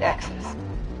 Restricted access.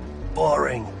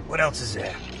 Boring. What else is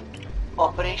there?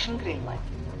 Operation Greenlight.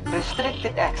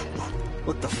 Restricted access.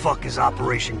 What the fuck is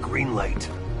Operation Greenlight?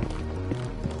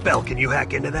 Bell, can you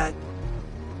hack into that?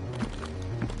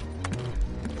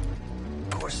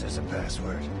 Of course there's a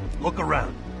password. Look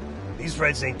around. These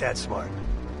Reds ain't that smart.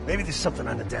 Maybe there's something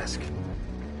on the desk.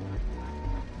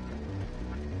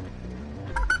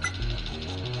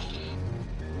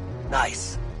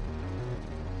 Nice.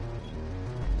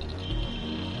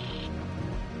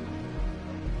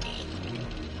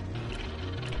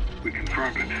 We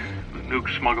confirmed it. The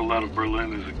nuke smuggled out of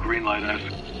Berlin is a Greenlight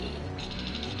asset.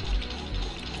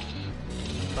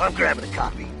 I'm grabbing a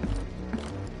copy.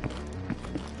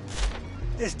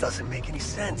 This doesn't make any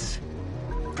sense.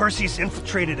 Perseus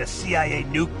infiltrated a CIA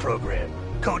nuke program,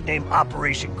 codenamed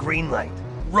Operation Greenlight,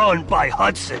 run by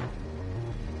Hudson.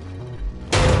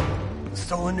 The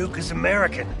stolen nuke is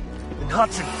American, and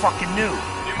Hudson fucking knew.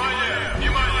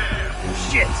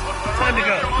 Shit! Time to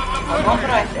go.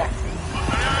 Unauthorized access.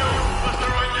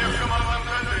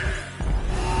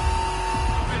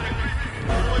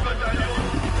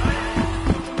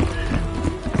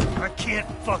 I can't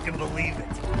fucking believe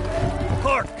it.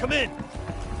 Park, come in.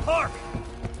 Park!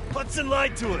 Hudson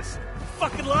lied to us.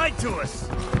 Fucking lied to us.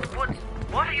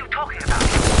 What are you talking about?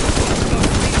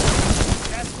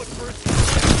 That's what first.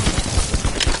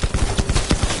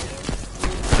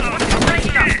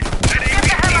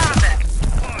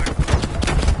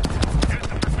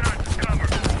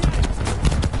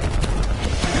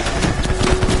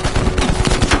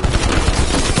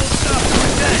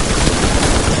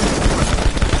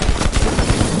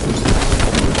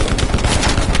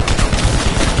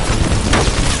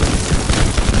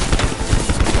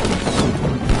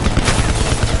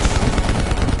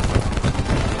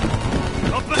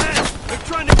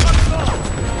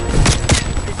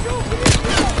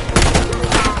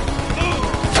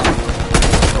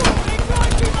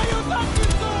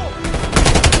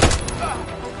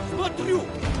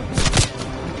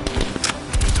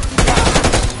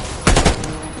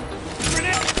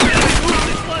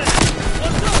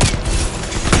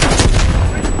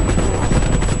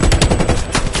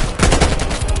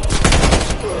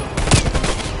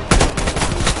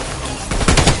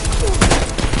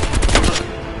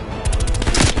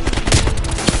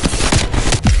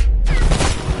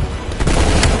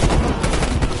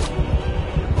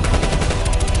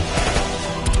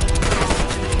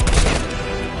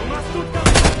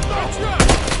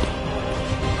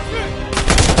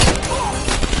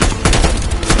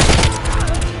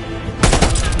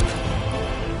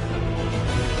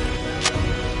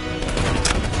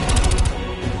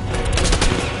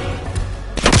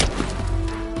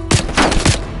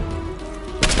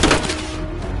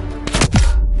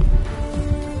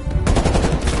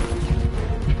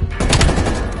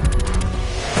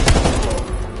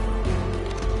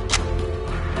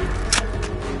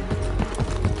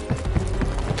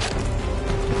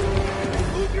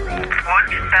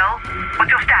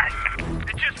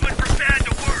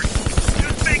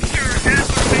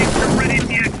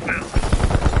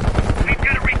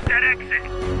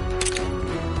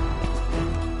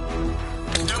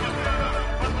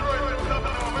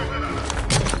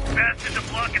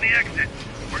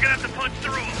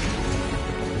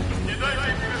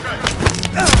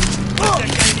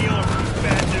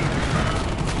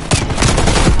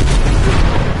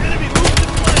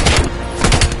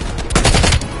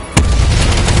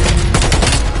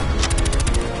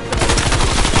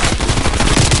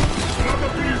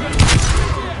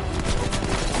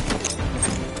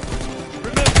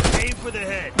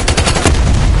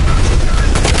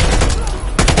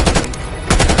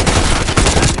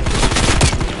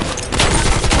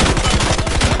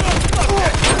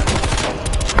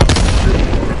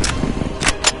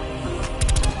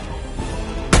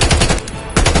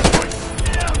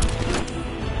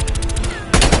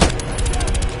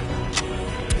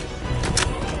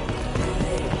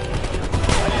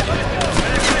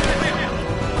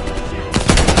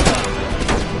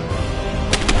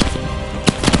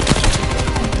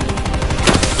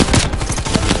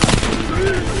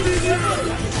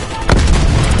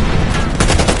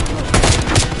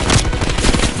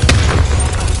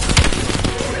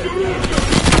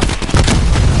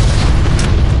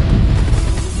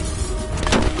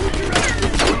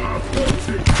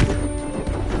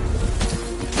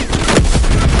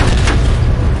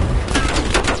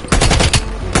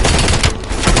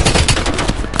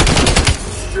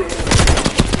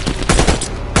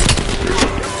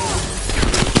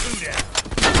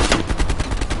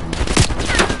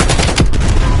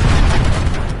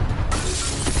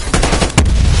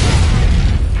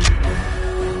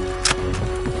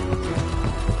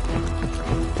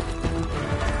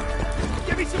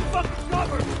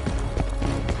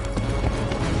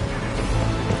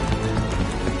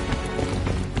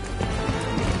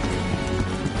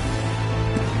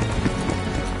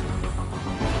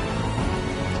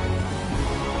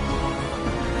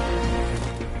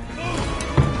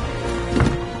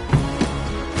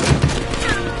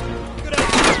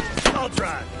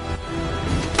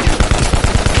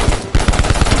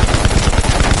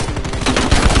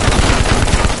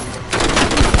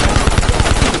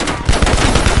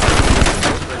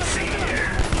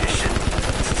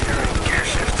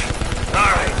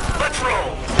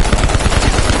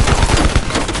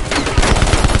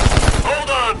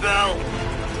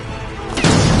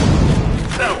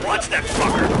 watch that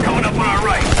fucker! Coming up on our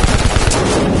right!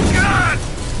 God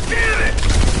damn it!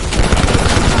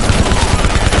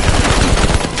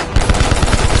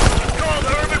 It's called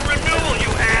urban renewal, you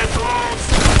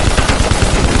assholes!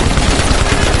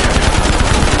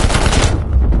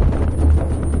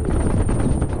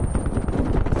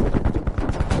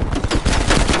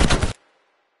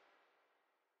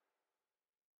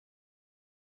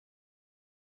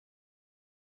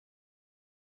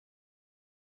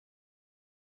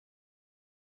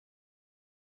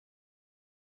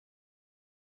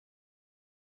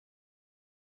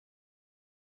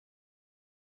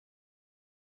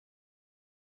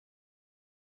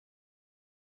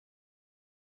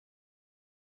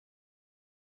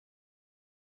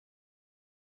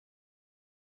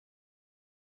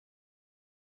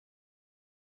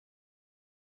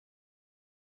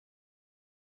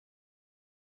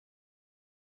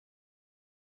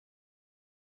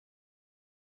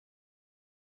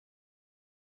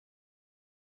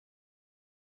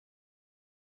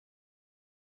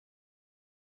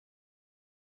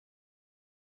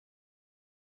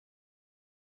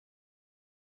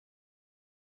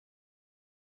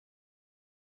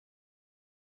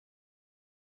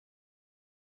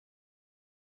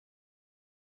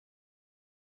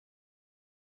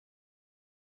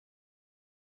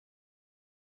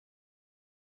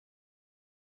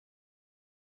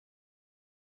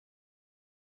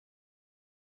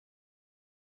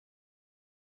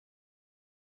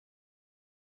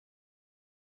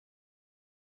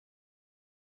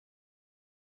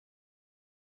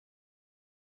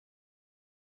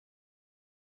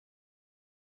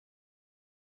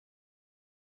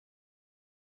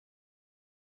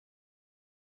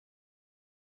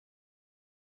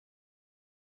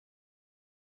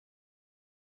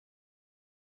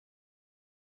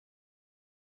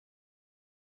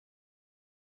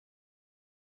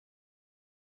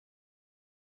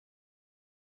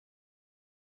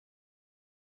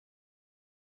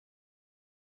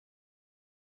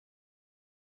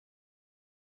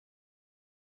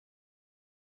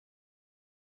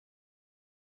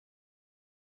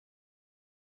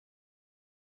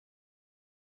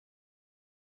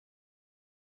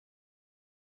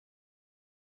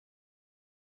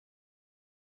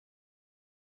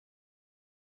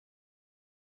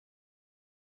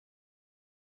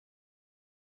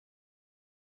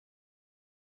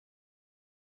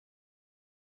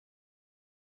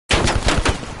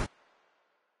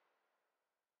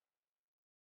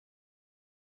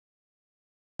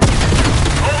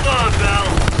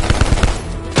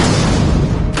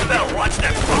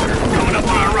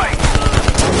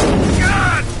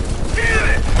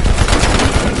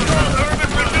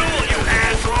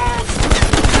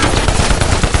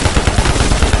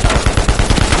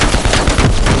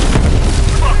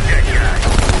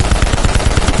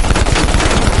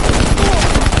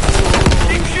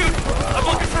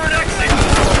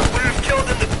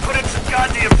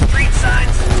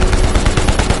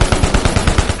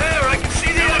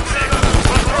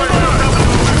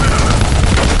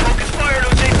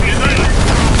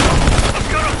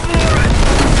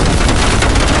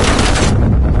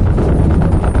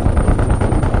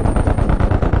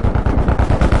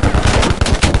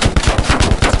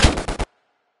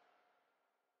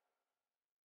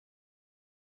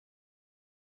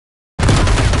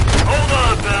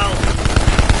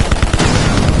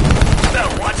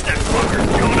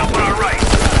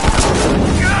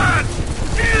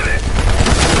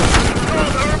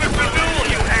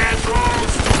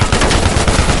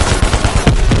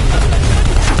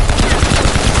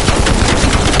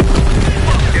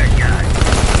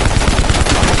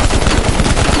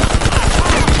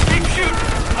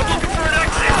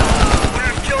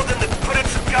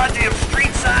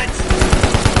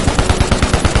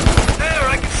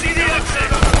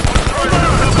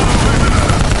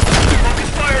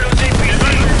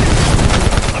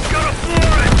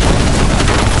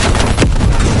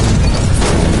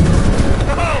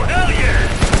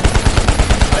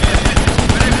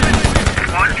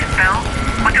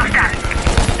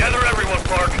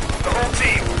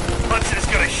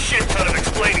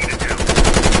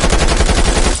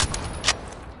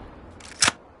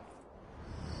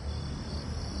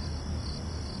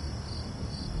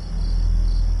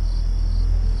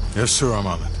 Yes, sir, I'm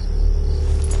on it.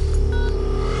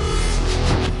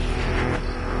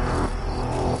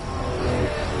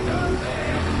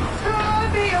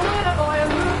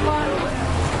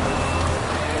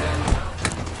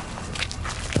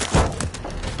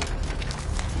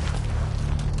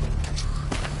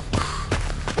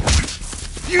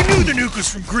 You knew the nuke was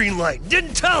from Greenlight,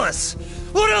 didn't tell us!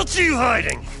 What else are you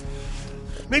hiding?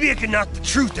 Maybe I can knock the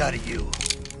truth out of you.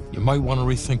 You might want to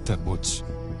rethink that, Woods.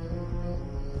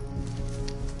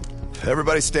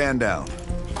 Everybody stand down.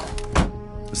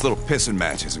 This little pissing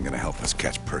match isn't gonna help us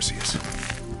catch Perseus.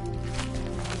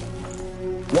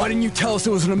 Why didn't you tell us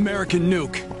it was an American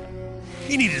nuke?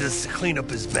 He needed us to clean up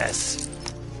his mess.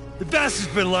 The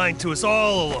bastard's been lying to us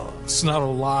all along. It's not a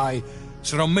lie.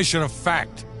 It's an omission of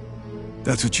fact.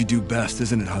 That's what you do best,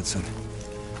 isn't it, Hudson?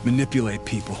 Manipulate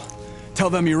people. Tell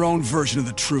them your own version of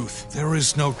the truth. There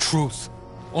is no truth.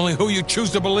 Only who you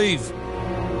choose to believe.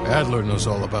 Adler knows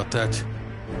all about that.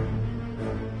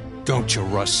 Don't you,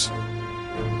 Russ?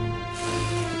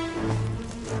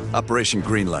 Operation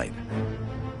Greenlight.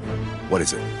 What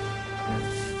is it?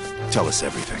 Tell us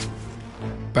everything.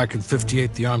 Back in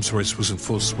 '58, the arms race was in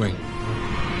full swing.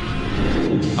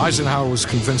 Eisenhower was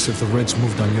convinced if the Reds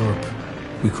moved on Europe,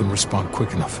 we couldn't respond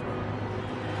quick enough.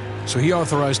 So he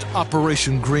authorized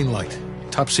Operation Greenlight,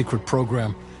 a top-secret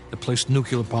program that placed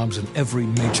nuclear bombs in every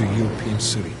major European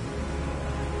city.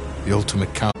 The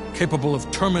ultimate count, capable of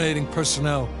terminating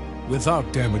personnel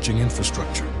without damaging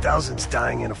infrastructure. Thousands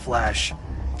dying in a flash.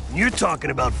 And you're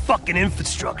talking about fucking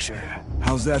infrastructure.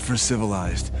 How's that for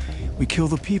civilized? We kill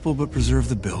the people but preserve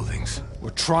the buildings.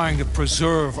 We're trying to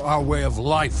preserve our way of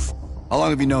life. How long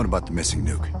have you known about the missing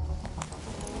nuke?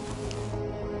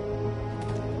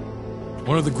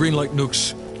 One of the Greenlight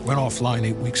nukes went offline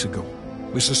 8 weeks ago.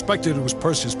 We suspected it was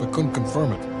Perseus, but couldn't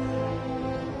confirm it.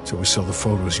 So we saw the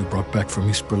photos you brought back from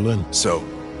East Berlin. So,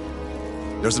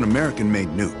 there's an American-made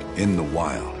nuke in the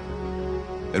wild.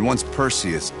 And once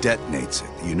Perseus detonates it,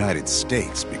 the United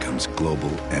States becomes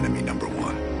global enemy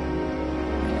 #1.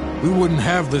 We wouldn't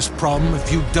have this problem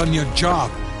if you'd done your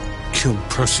job. Killed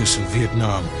Perseus in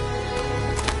Vietnam.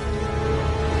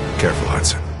 Careful,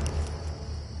 Hudson.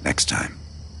 Next time,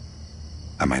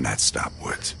 I might not stop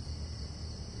Woods.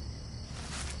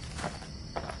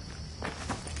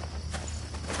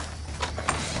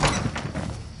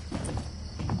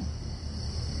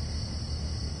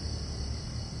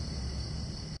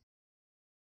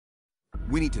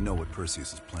 We need to know what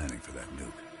Perseus is planning for that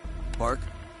nuke. Park,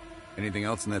 anything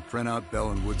else in that printout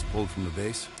Bell and Woods pulled from the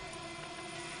base?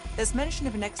 There's mention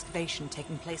of an excavation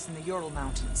taking place in the Ural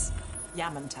Mountains,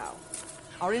 Yamantau.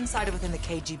 Our insider within the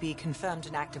KGB confirmed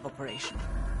an active operation.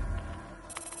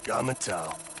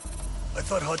 Yamantau. I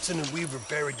thought Hudson and Weaver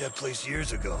buried that place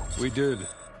years ago. We did.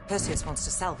 Perseus wants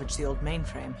to salvage the old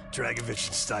mainframe. Dragovich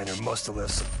and Steiner must have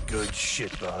left some good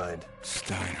shit behind.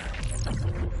 Steiner.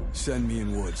 Send me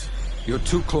in Woods. You're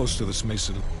too close to this,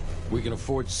 Mason. We can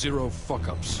afford 0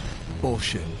 fuck-ups.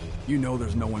 Bullshit. You know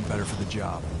there's no one better for the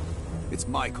job. It's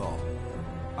my call.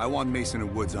 I want Mason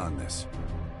and Woods on this.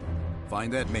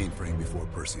 Find that mainframe before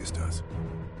Perseus does.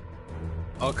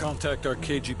 I'll contact our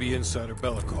KGB insider,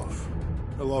 Belikov.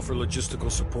 He'll offer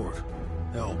logistical support.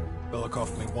 Hell,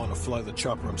 Belikov may want to fly the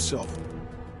chopper himself.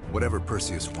 Whatever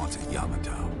Perseus wants at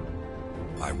Yamantau,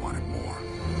 I want it more.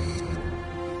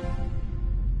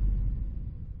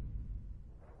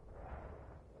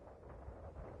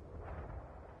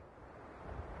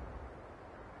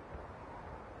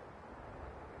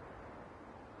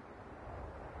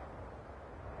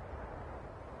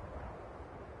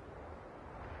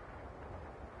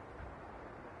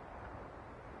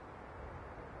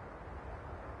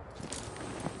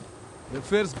 The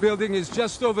first building is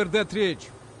just over that ridge.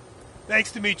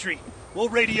 Thanks, Dmitri. We'll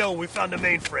radio when we found the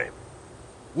mainframe.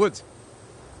 Woods,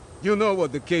 you know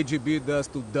what the KGB does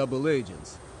to double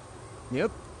agents.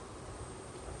 Yep.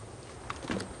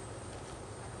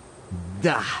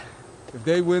 Da. If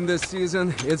they win this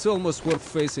season, it's almost worth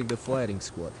facing the fighting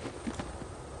squad.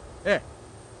 Hey,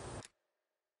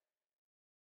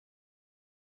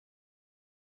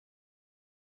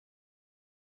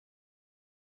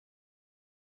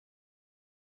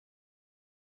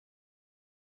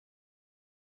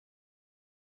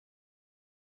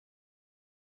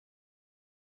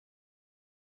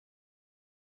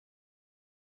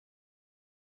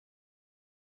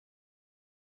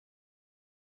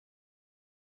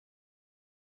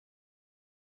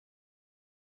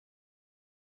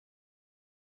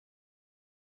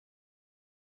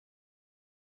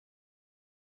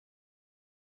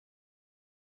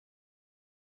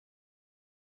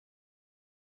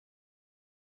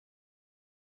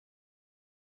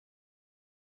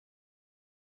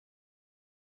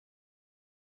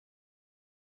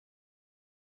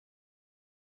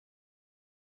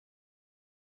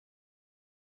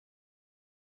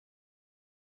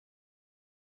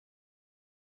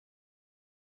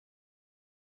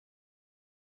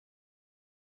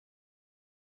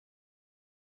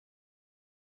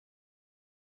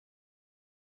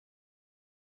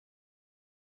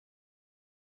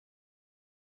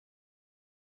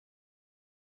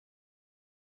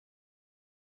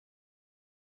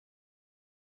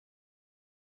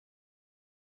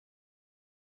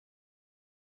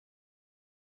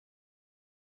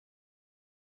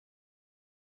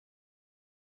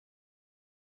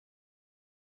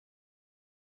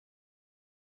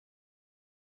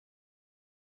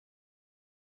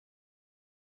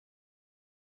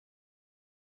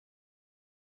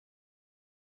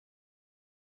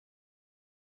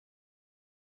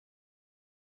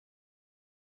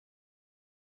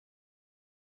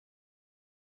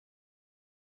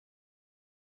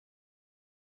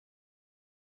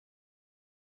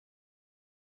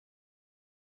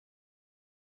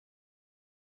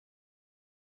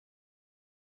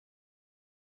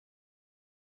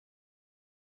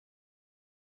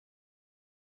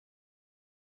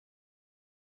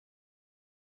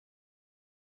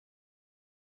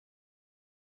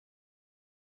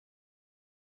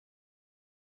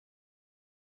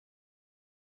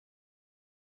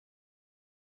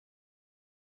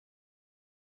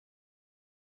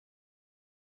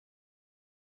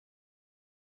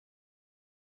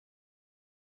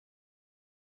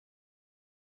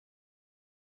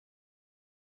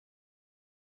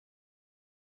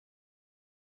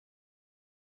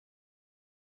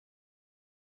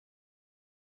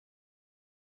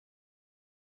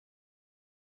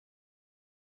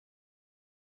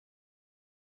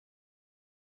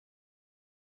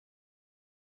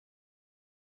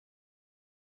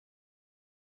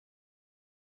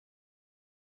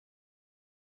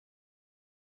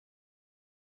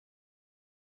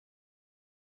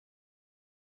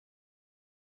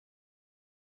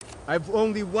 I've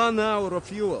only 1 hour of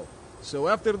fuel. So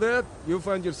after that, you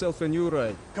find yourself a new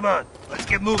ride. Come on, let's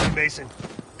get moving, Mason.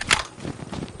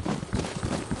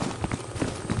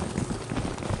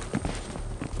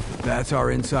 That's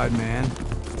our inside man?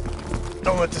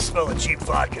 Don't let the smell of cheap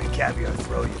vodka and caviar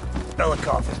throw you.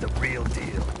 Belikov is the real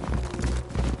deal.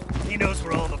 He knows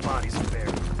where all the bodies are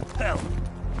buried. Hell,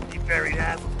 he buried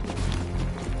half of them.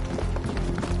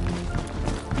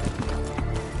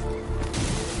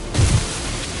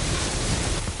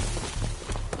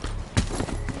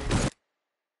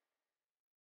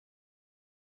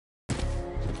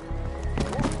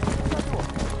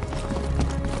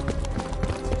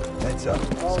 Heads up.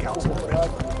 Scouts will break.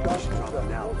 I should drop them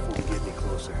now before we get any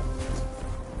closer.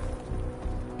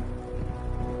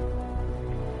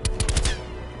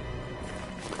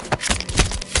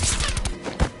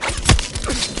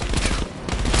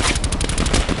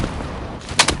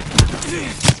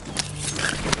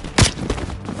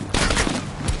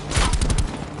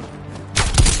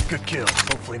 Good kill.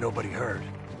 Hopefully nobody heard.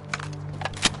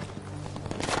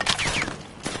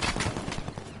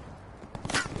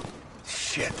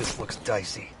 Shit, this looks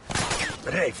dicey.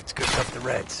 But hey, if it's good enough, the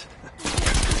Reds.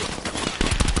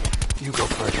 You go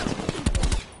first.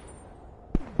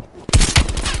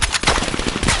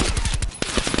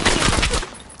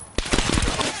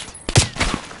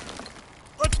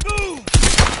 Let's move!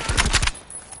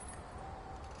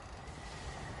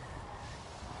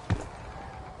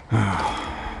 I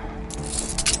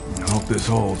hope this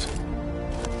holds.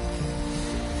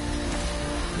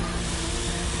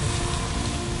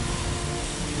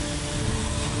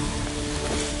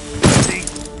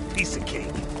 Piece of cake.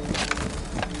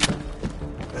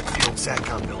 That's the old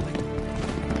SATCOM building.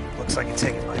 Looks like it's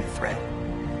hanging by a thread.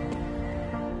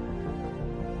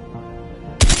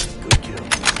 Good kill.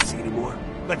 See any more?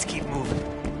 Let's keep moving.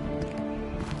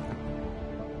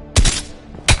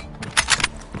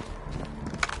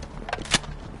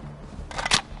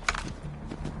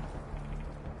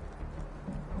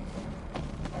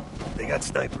 They got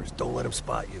snipers. Don't let them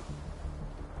spot you.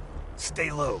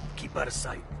 Stay low. Keep out of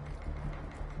sight.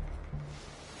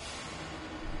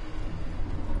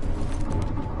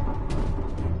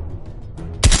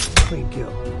 Clean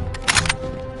kill.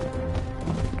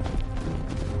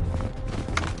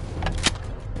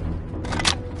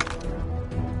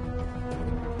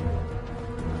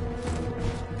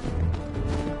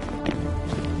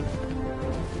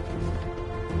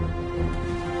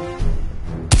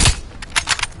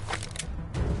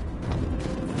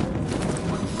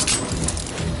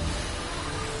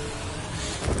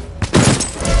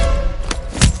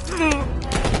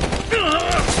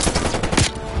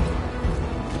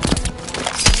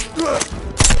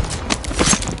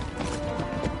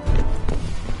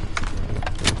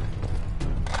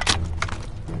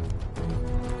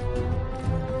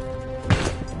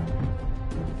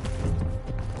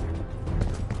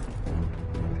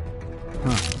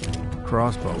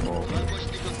 Crossbow bolt.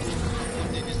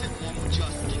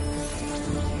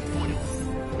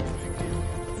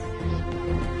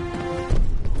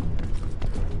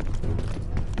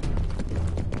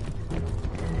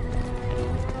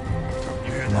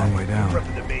 Long way down.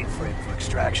 Prepping the mainframe for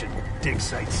extraction. Dig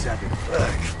Site 7.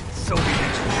 Ugh, Soviet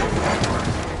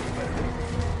engineering.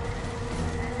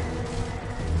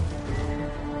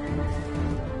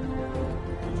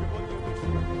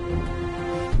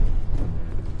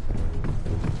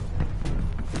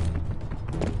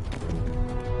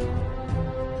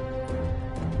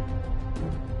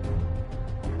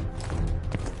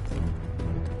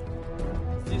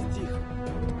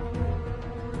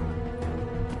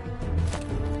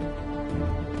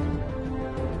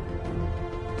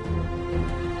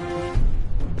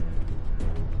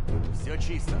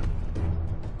 Чисто.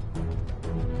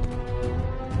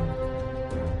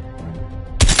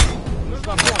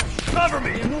 Нужна помощь. Cover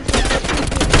me!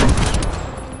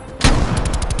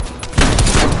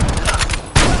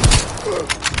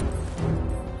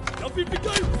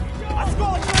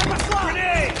 Осколочная пошла!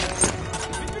 Grenade!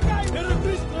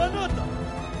 Граната!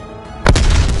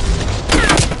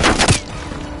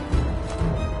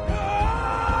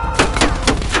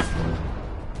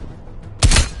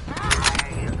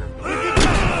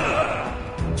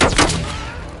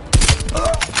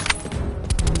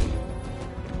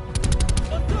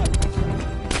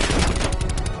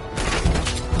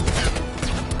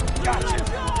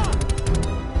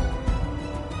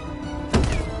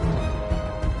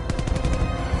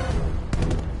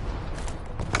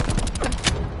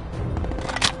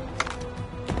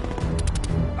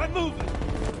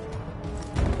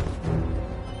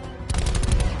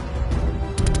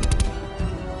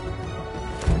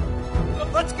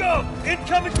 Let's go!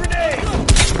 Incoming grenade!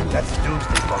 That's the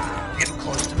Doomsday bunker. Getting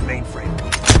close to the mainframe.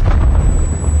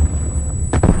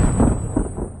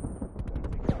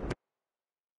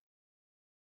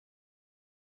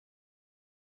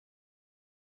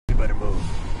 We better move.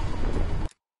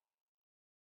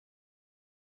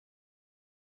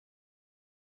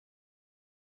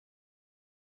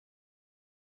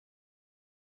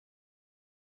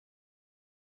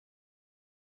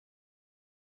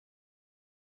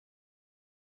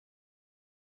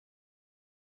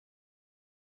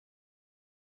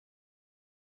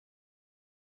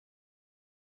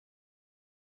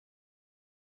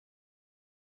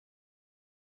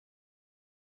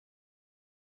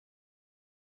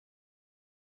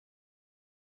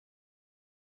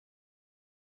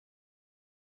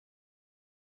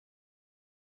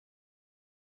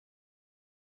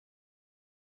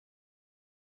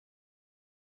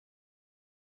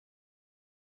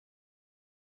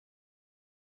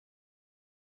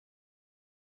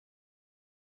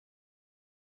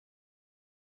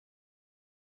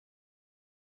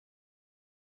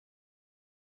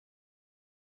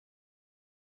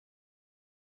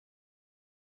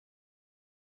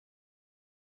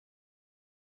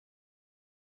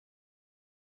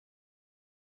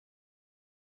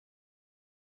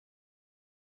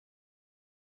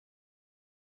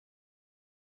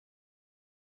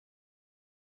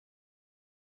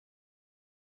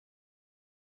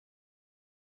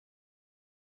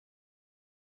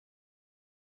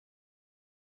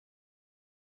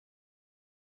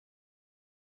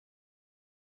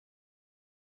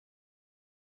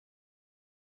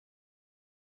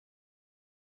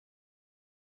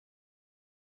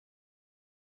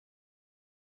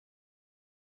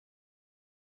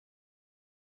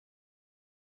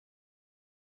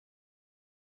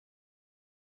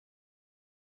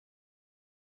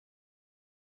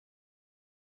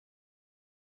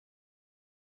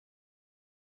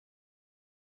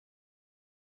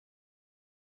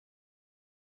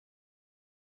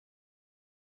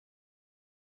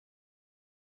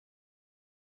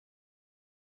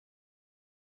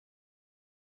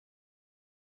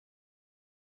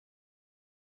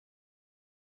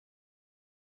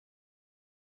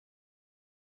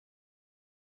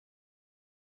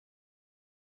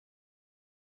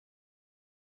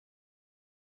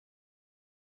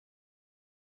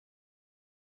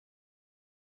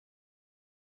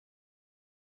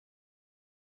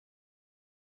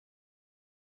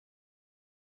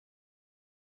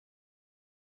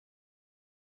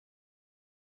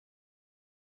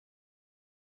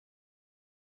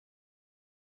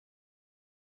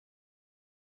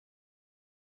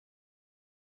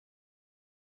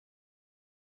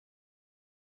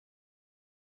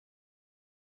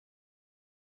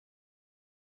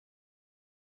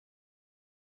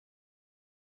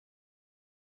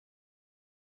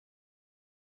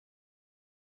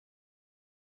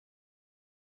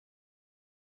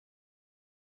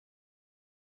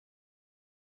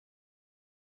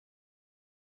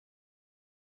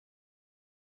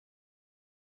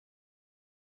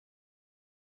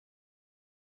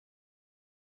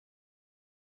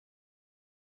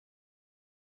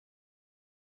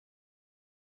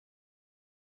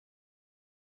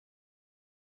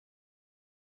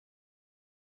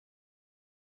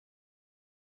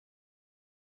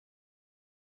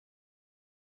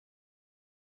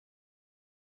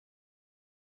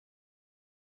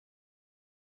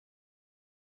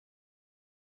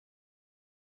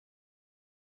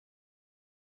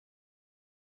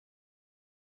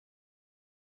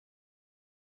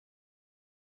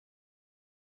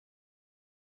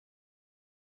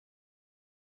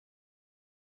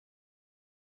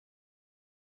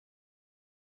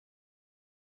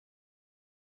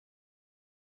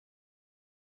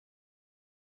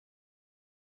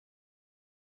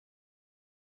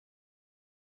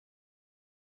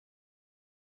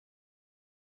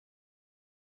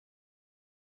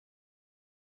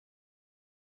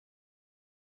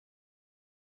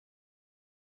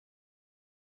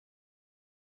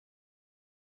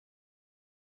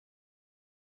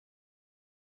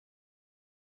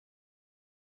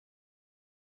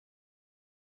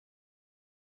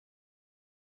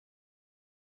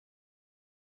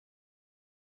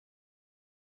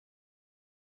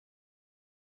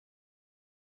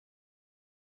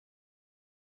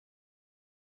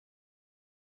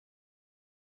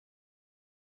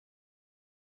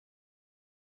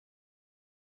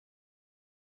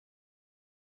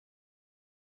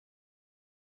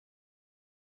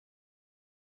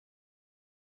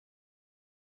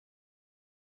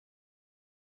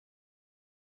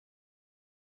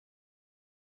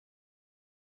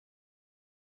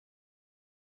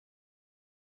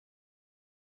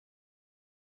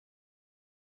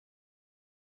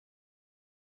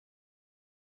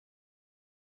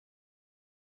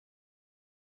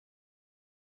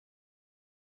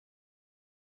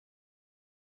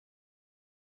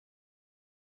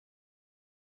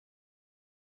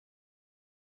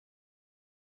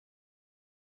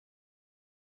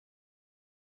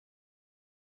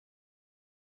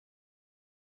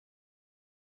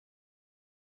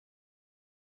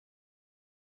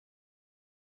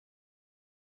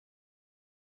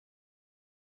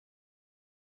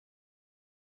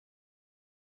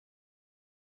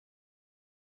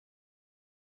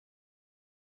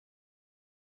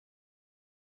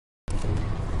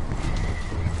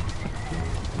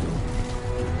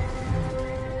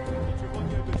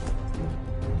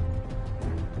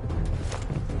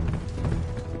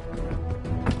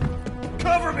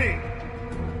 Cover me!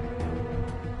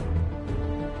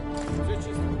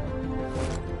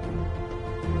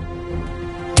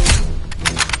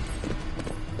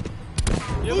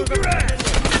 Move your ass!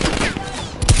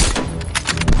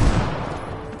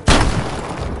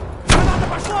 Granada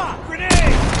пошла!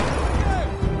 Grenade!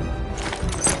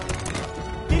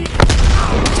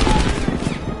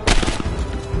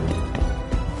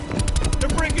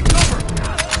 They're breaking cover!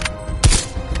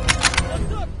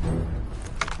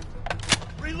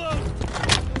 Reload!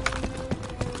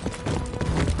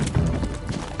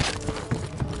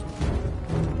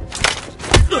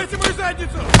 Дайте мою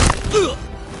задницу!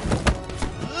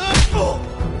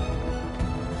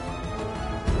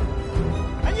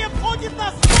 Они обходят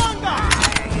нас с фланга!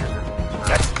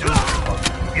 That's the dude.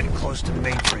 We're getting close to the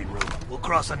main trade room. We'll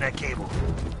cross on that cable.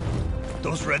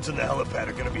 Those Reds in the helipad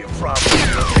are gonna be a problem.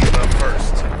 We'll take them out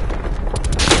first.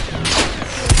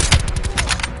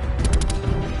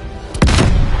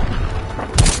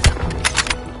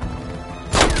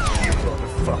 You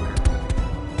motherfucker.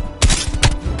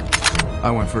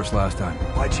 I went first last time.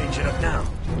 Why change it up now?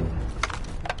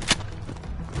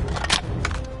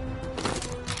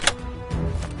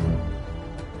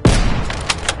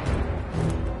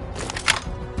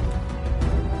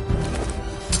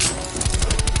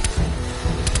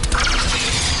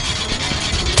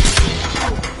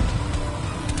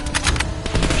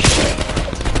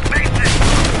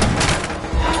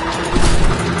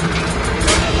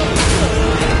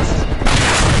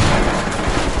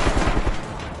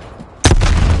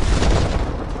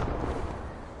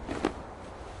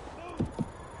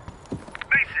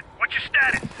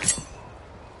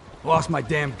 Lost my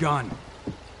damn gun.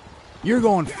 You're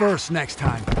going first next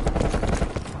time.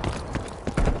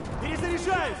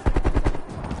 Перезаряжаюсь!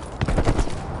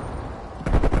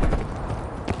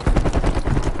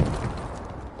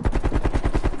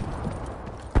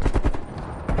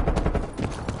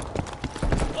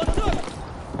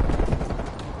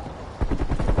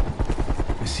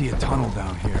 I see a tunnel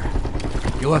down here.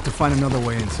 You'll have to find another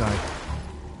way inside.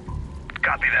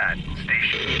 Copy that.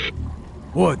 Station.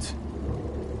 Woods.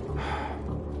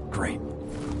 Great.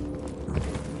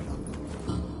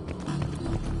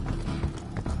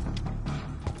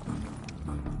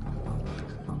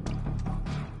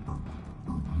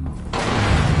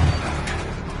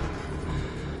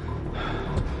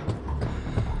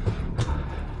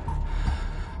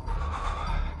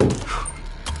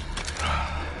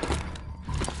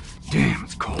 Damn,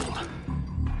 it's cold.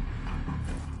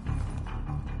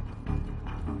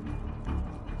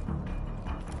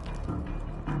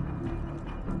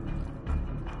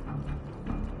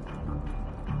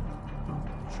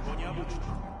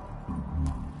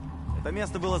 Это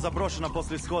место было заброшено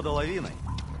после схода лавины.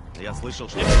 Я слышал,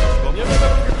 что... Я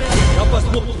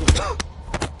посмотрю.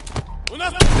 У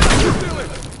нас силы!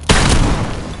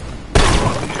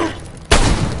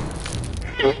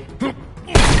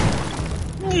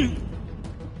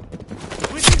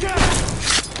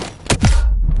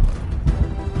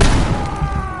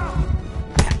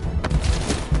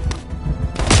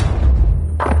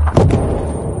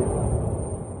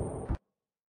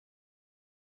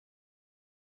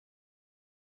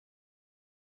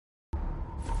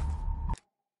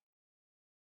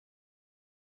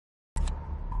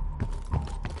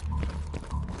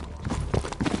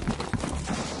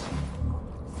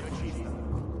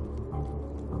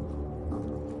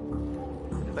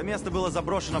 Это место было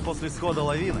заброшено после схода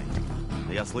лавины.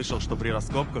 Я слышал, что при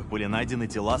раскопках были найдены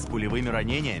тела с пулевыми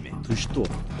ранениями. Ты что,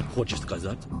 хочешь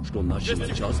сказать, что наше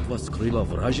начальство скрыло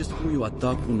вражескую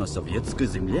атаку на советской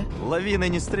земле? Лавины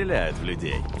не стреляют в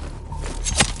людей.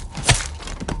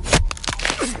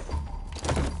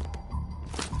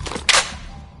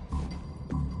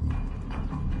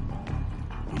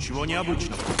 Ничего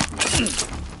необычного.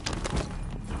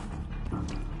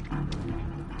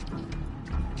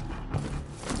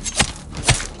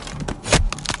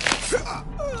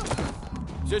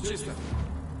 Все чисто.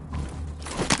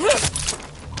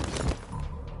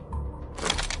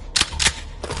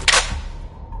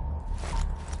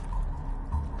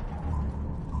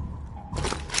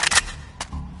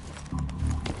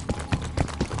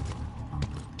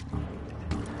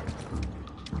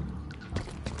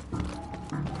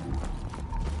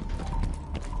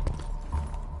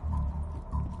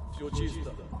 Все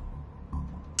чисто.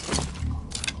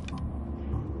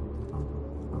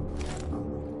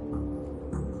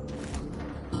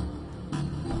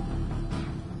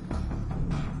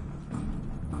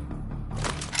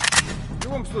 В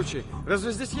любом случае,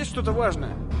 разве здесь есть что-то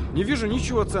важное? Не вижу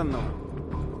ничего ценного.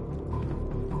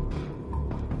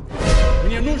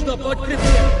 Мне нужно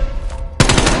подкрепление.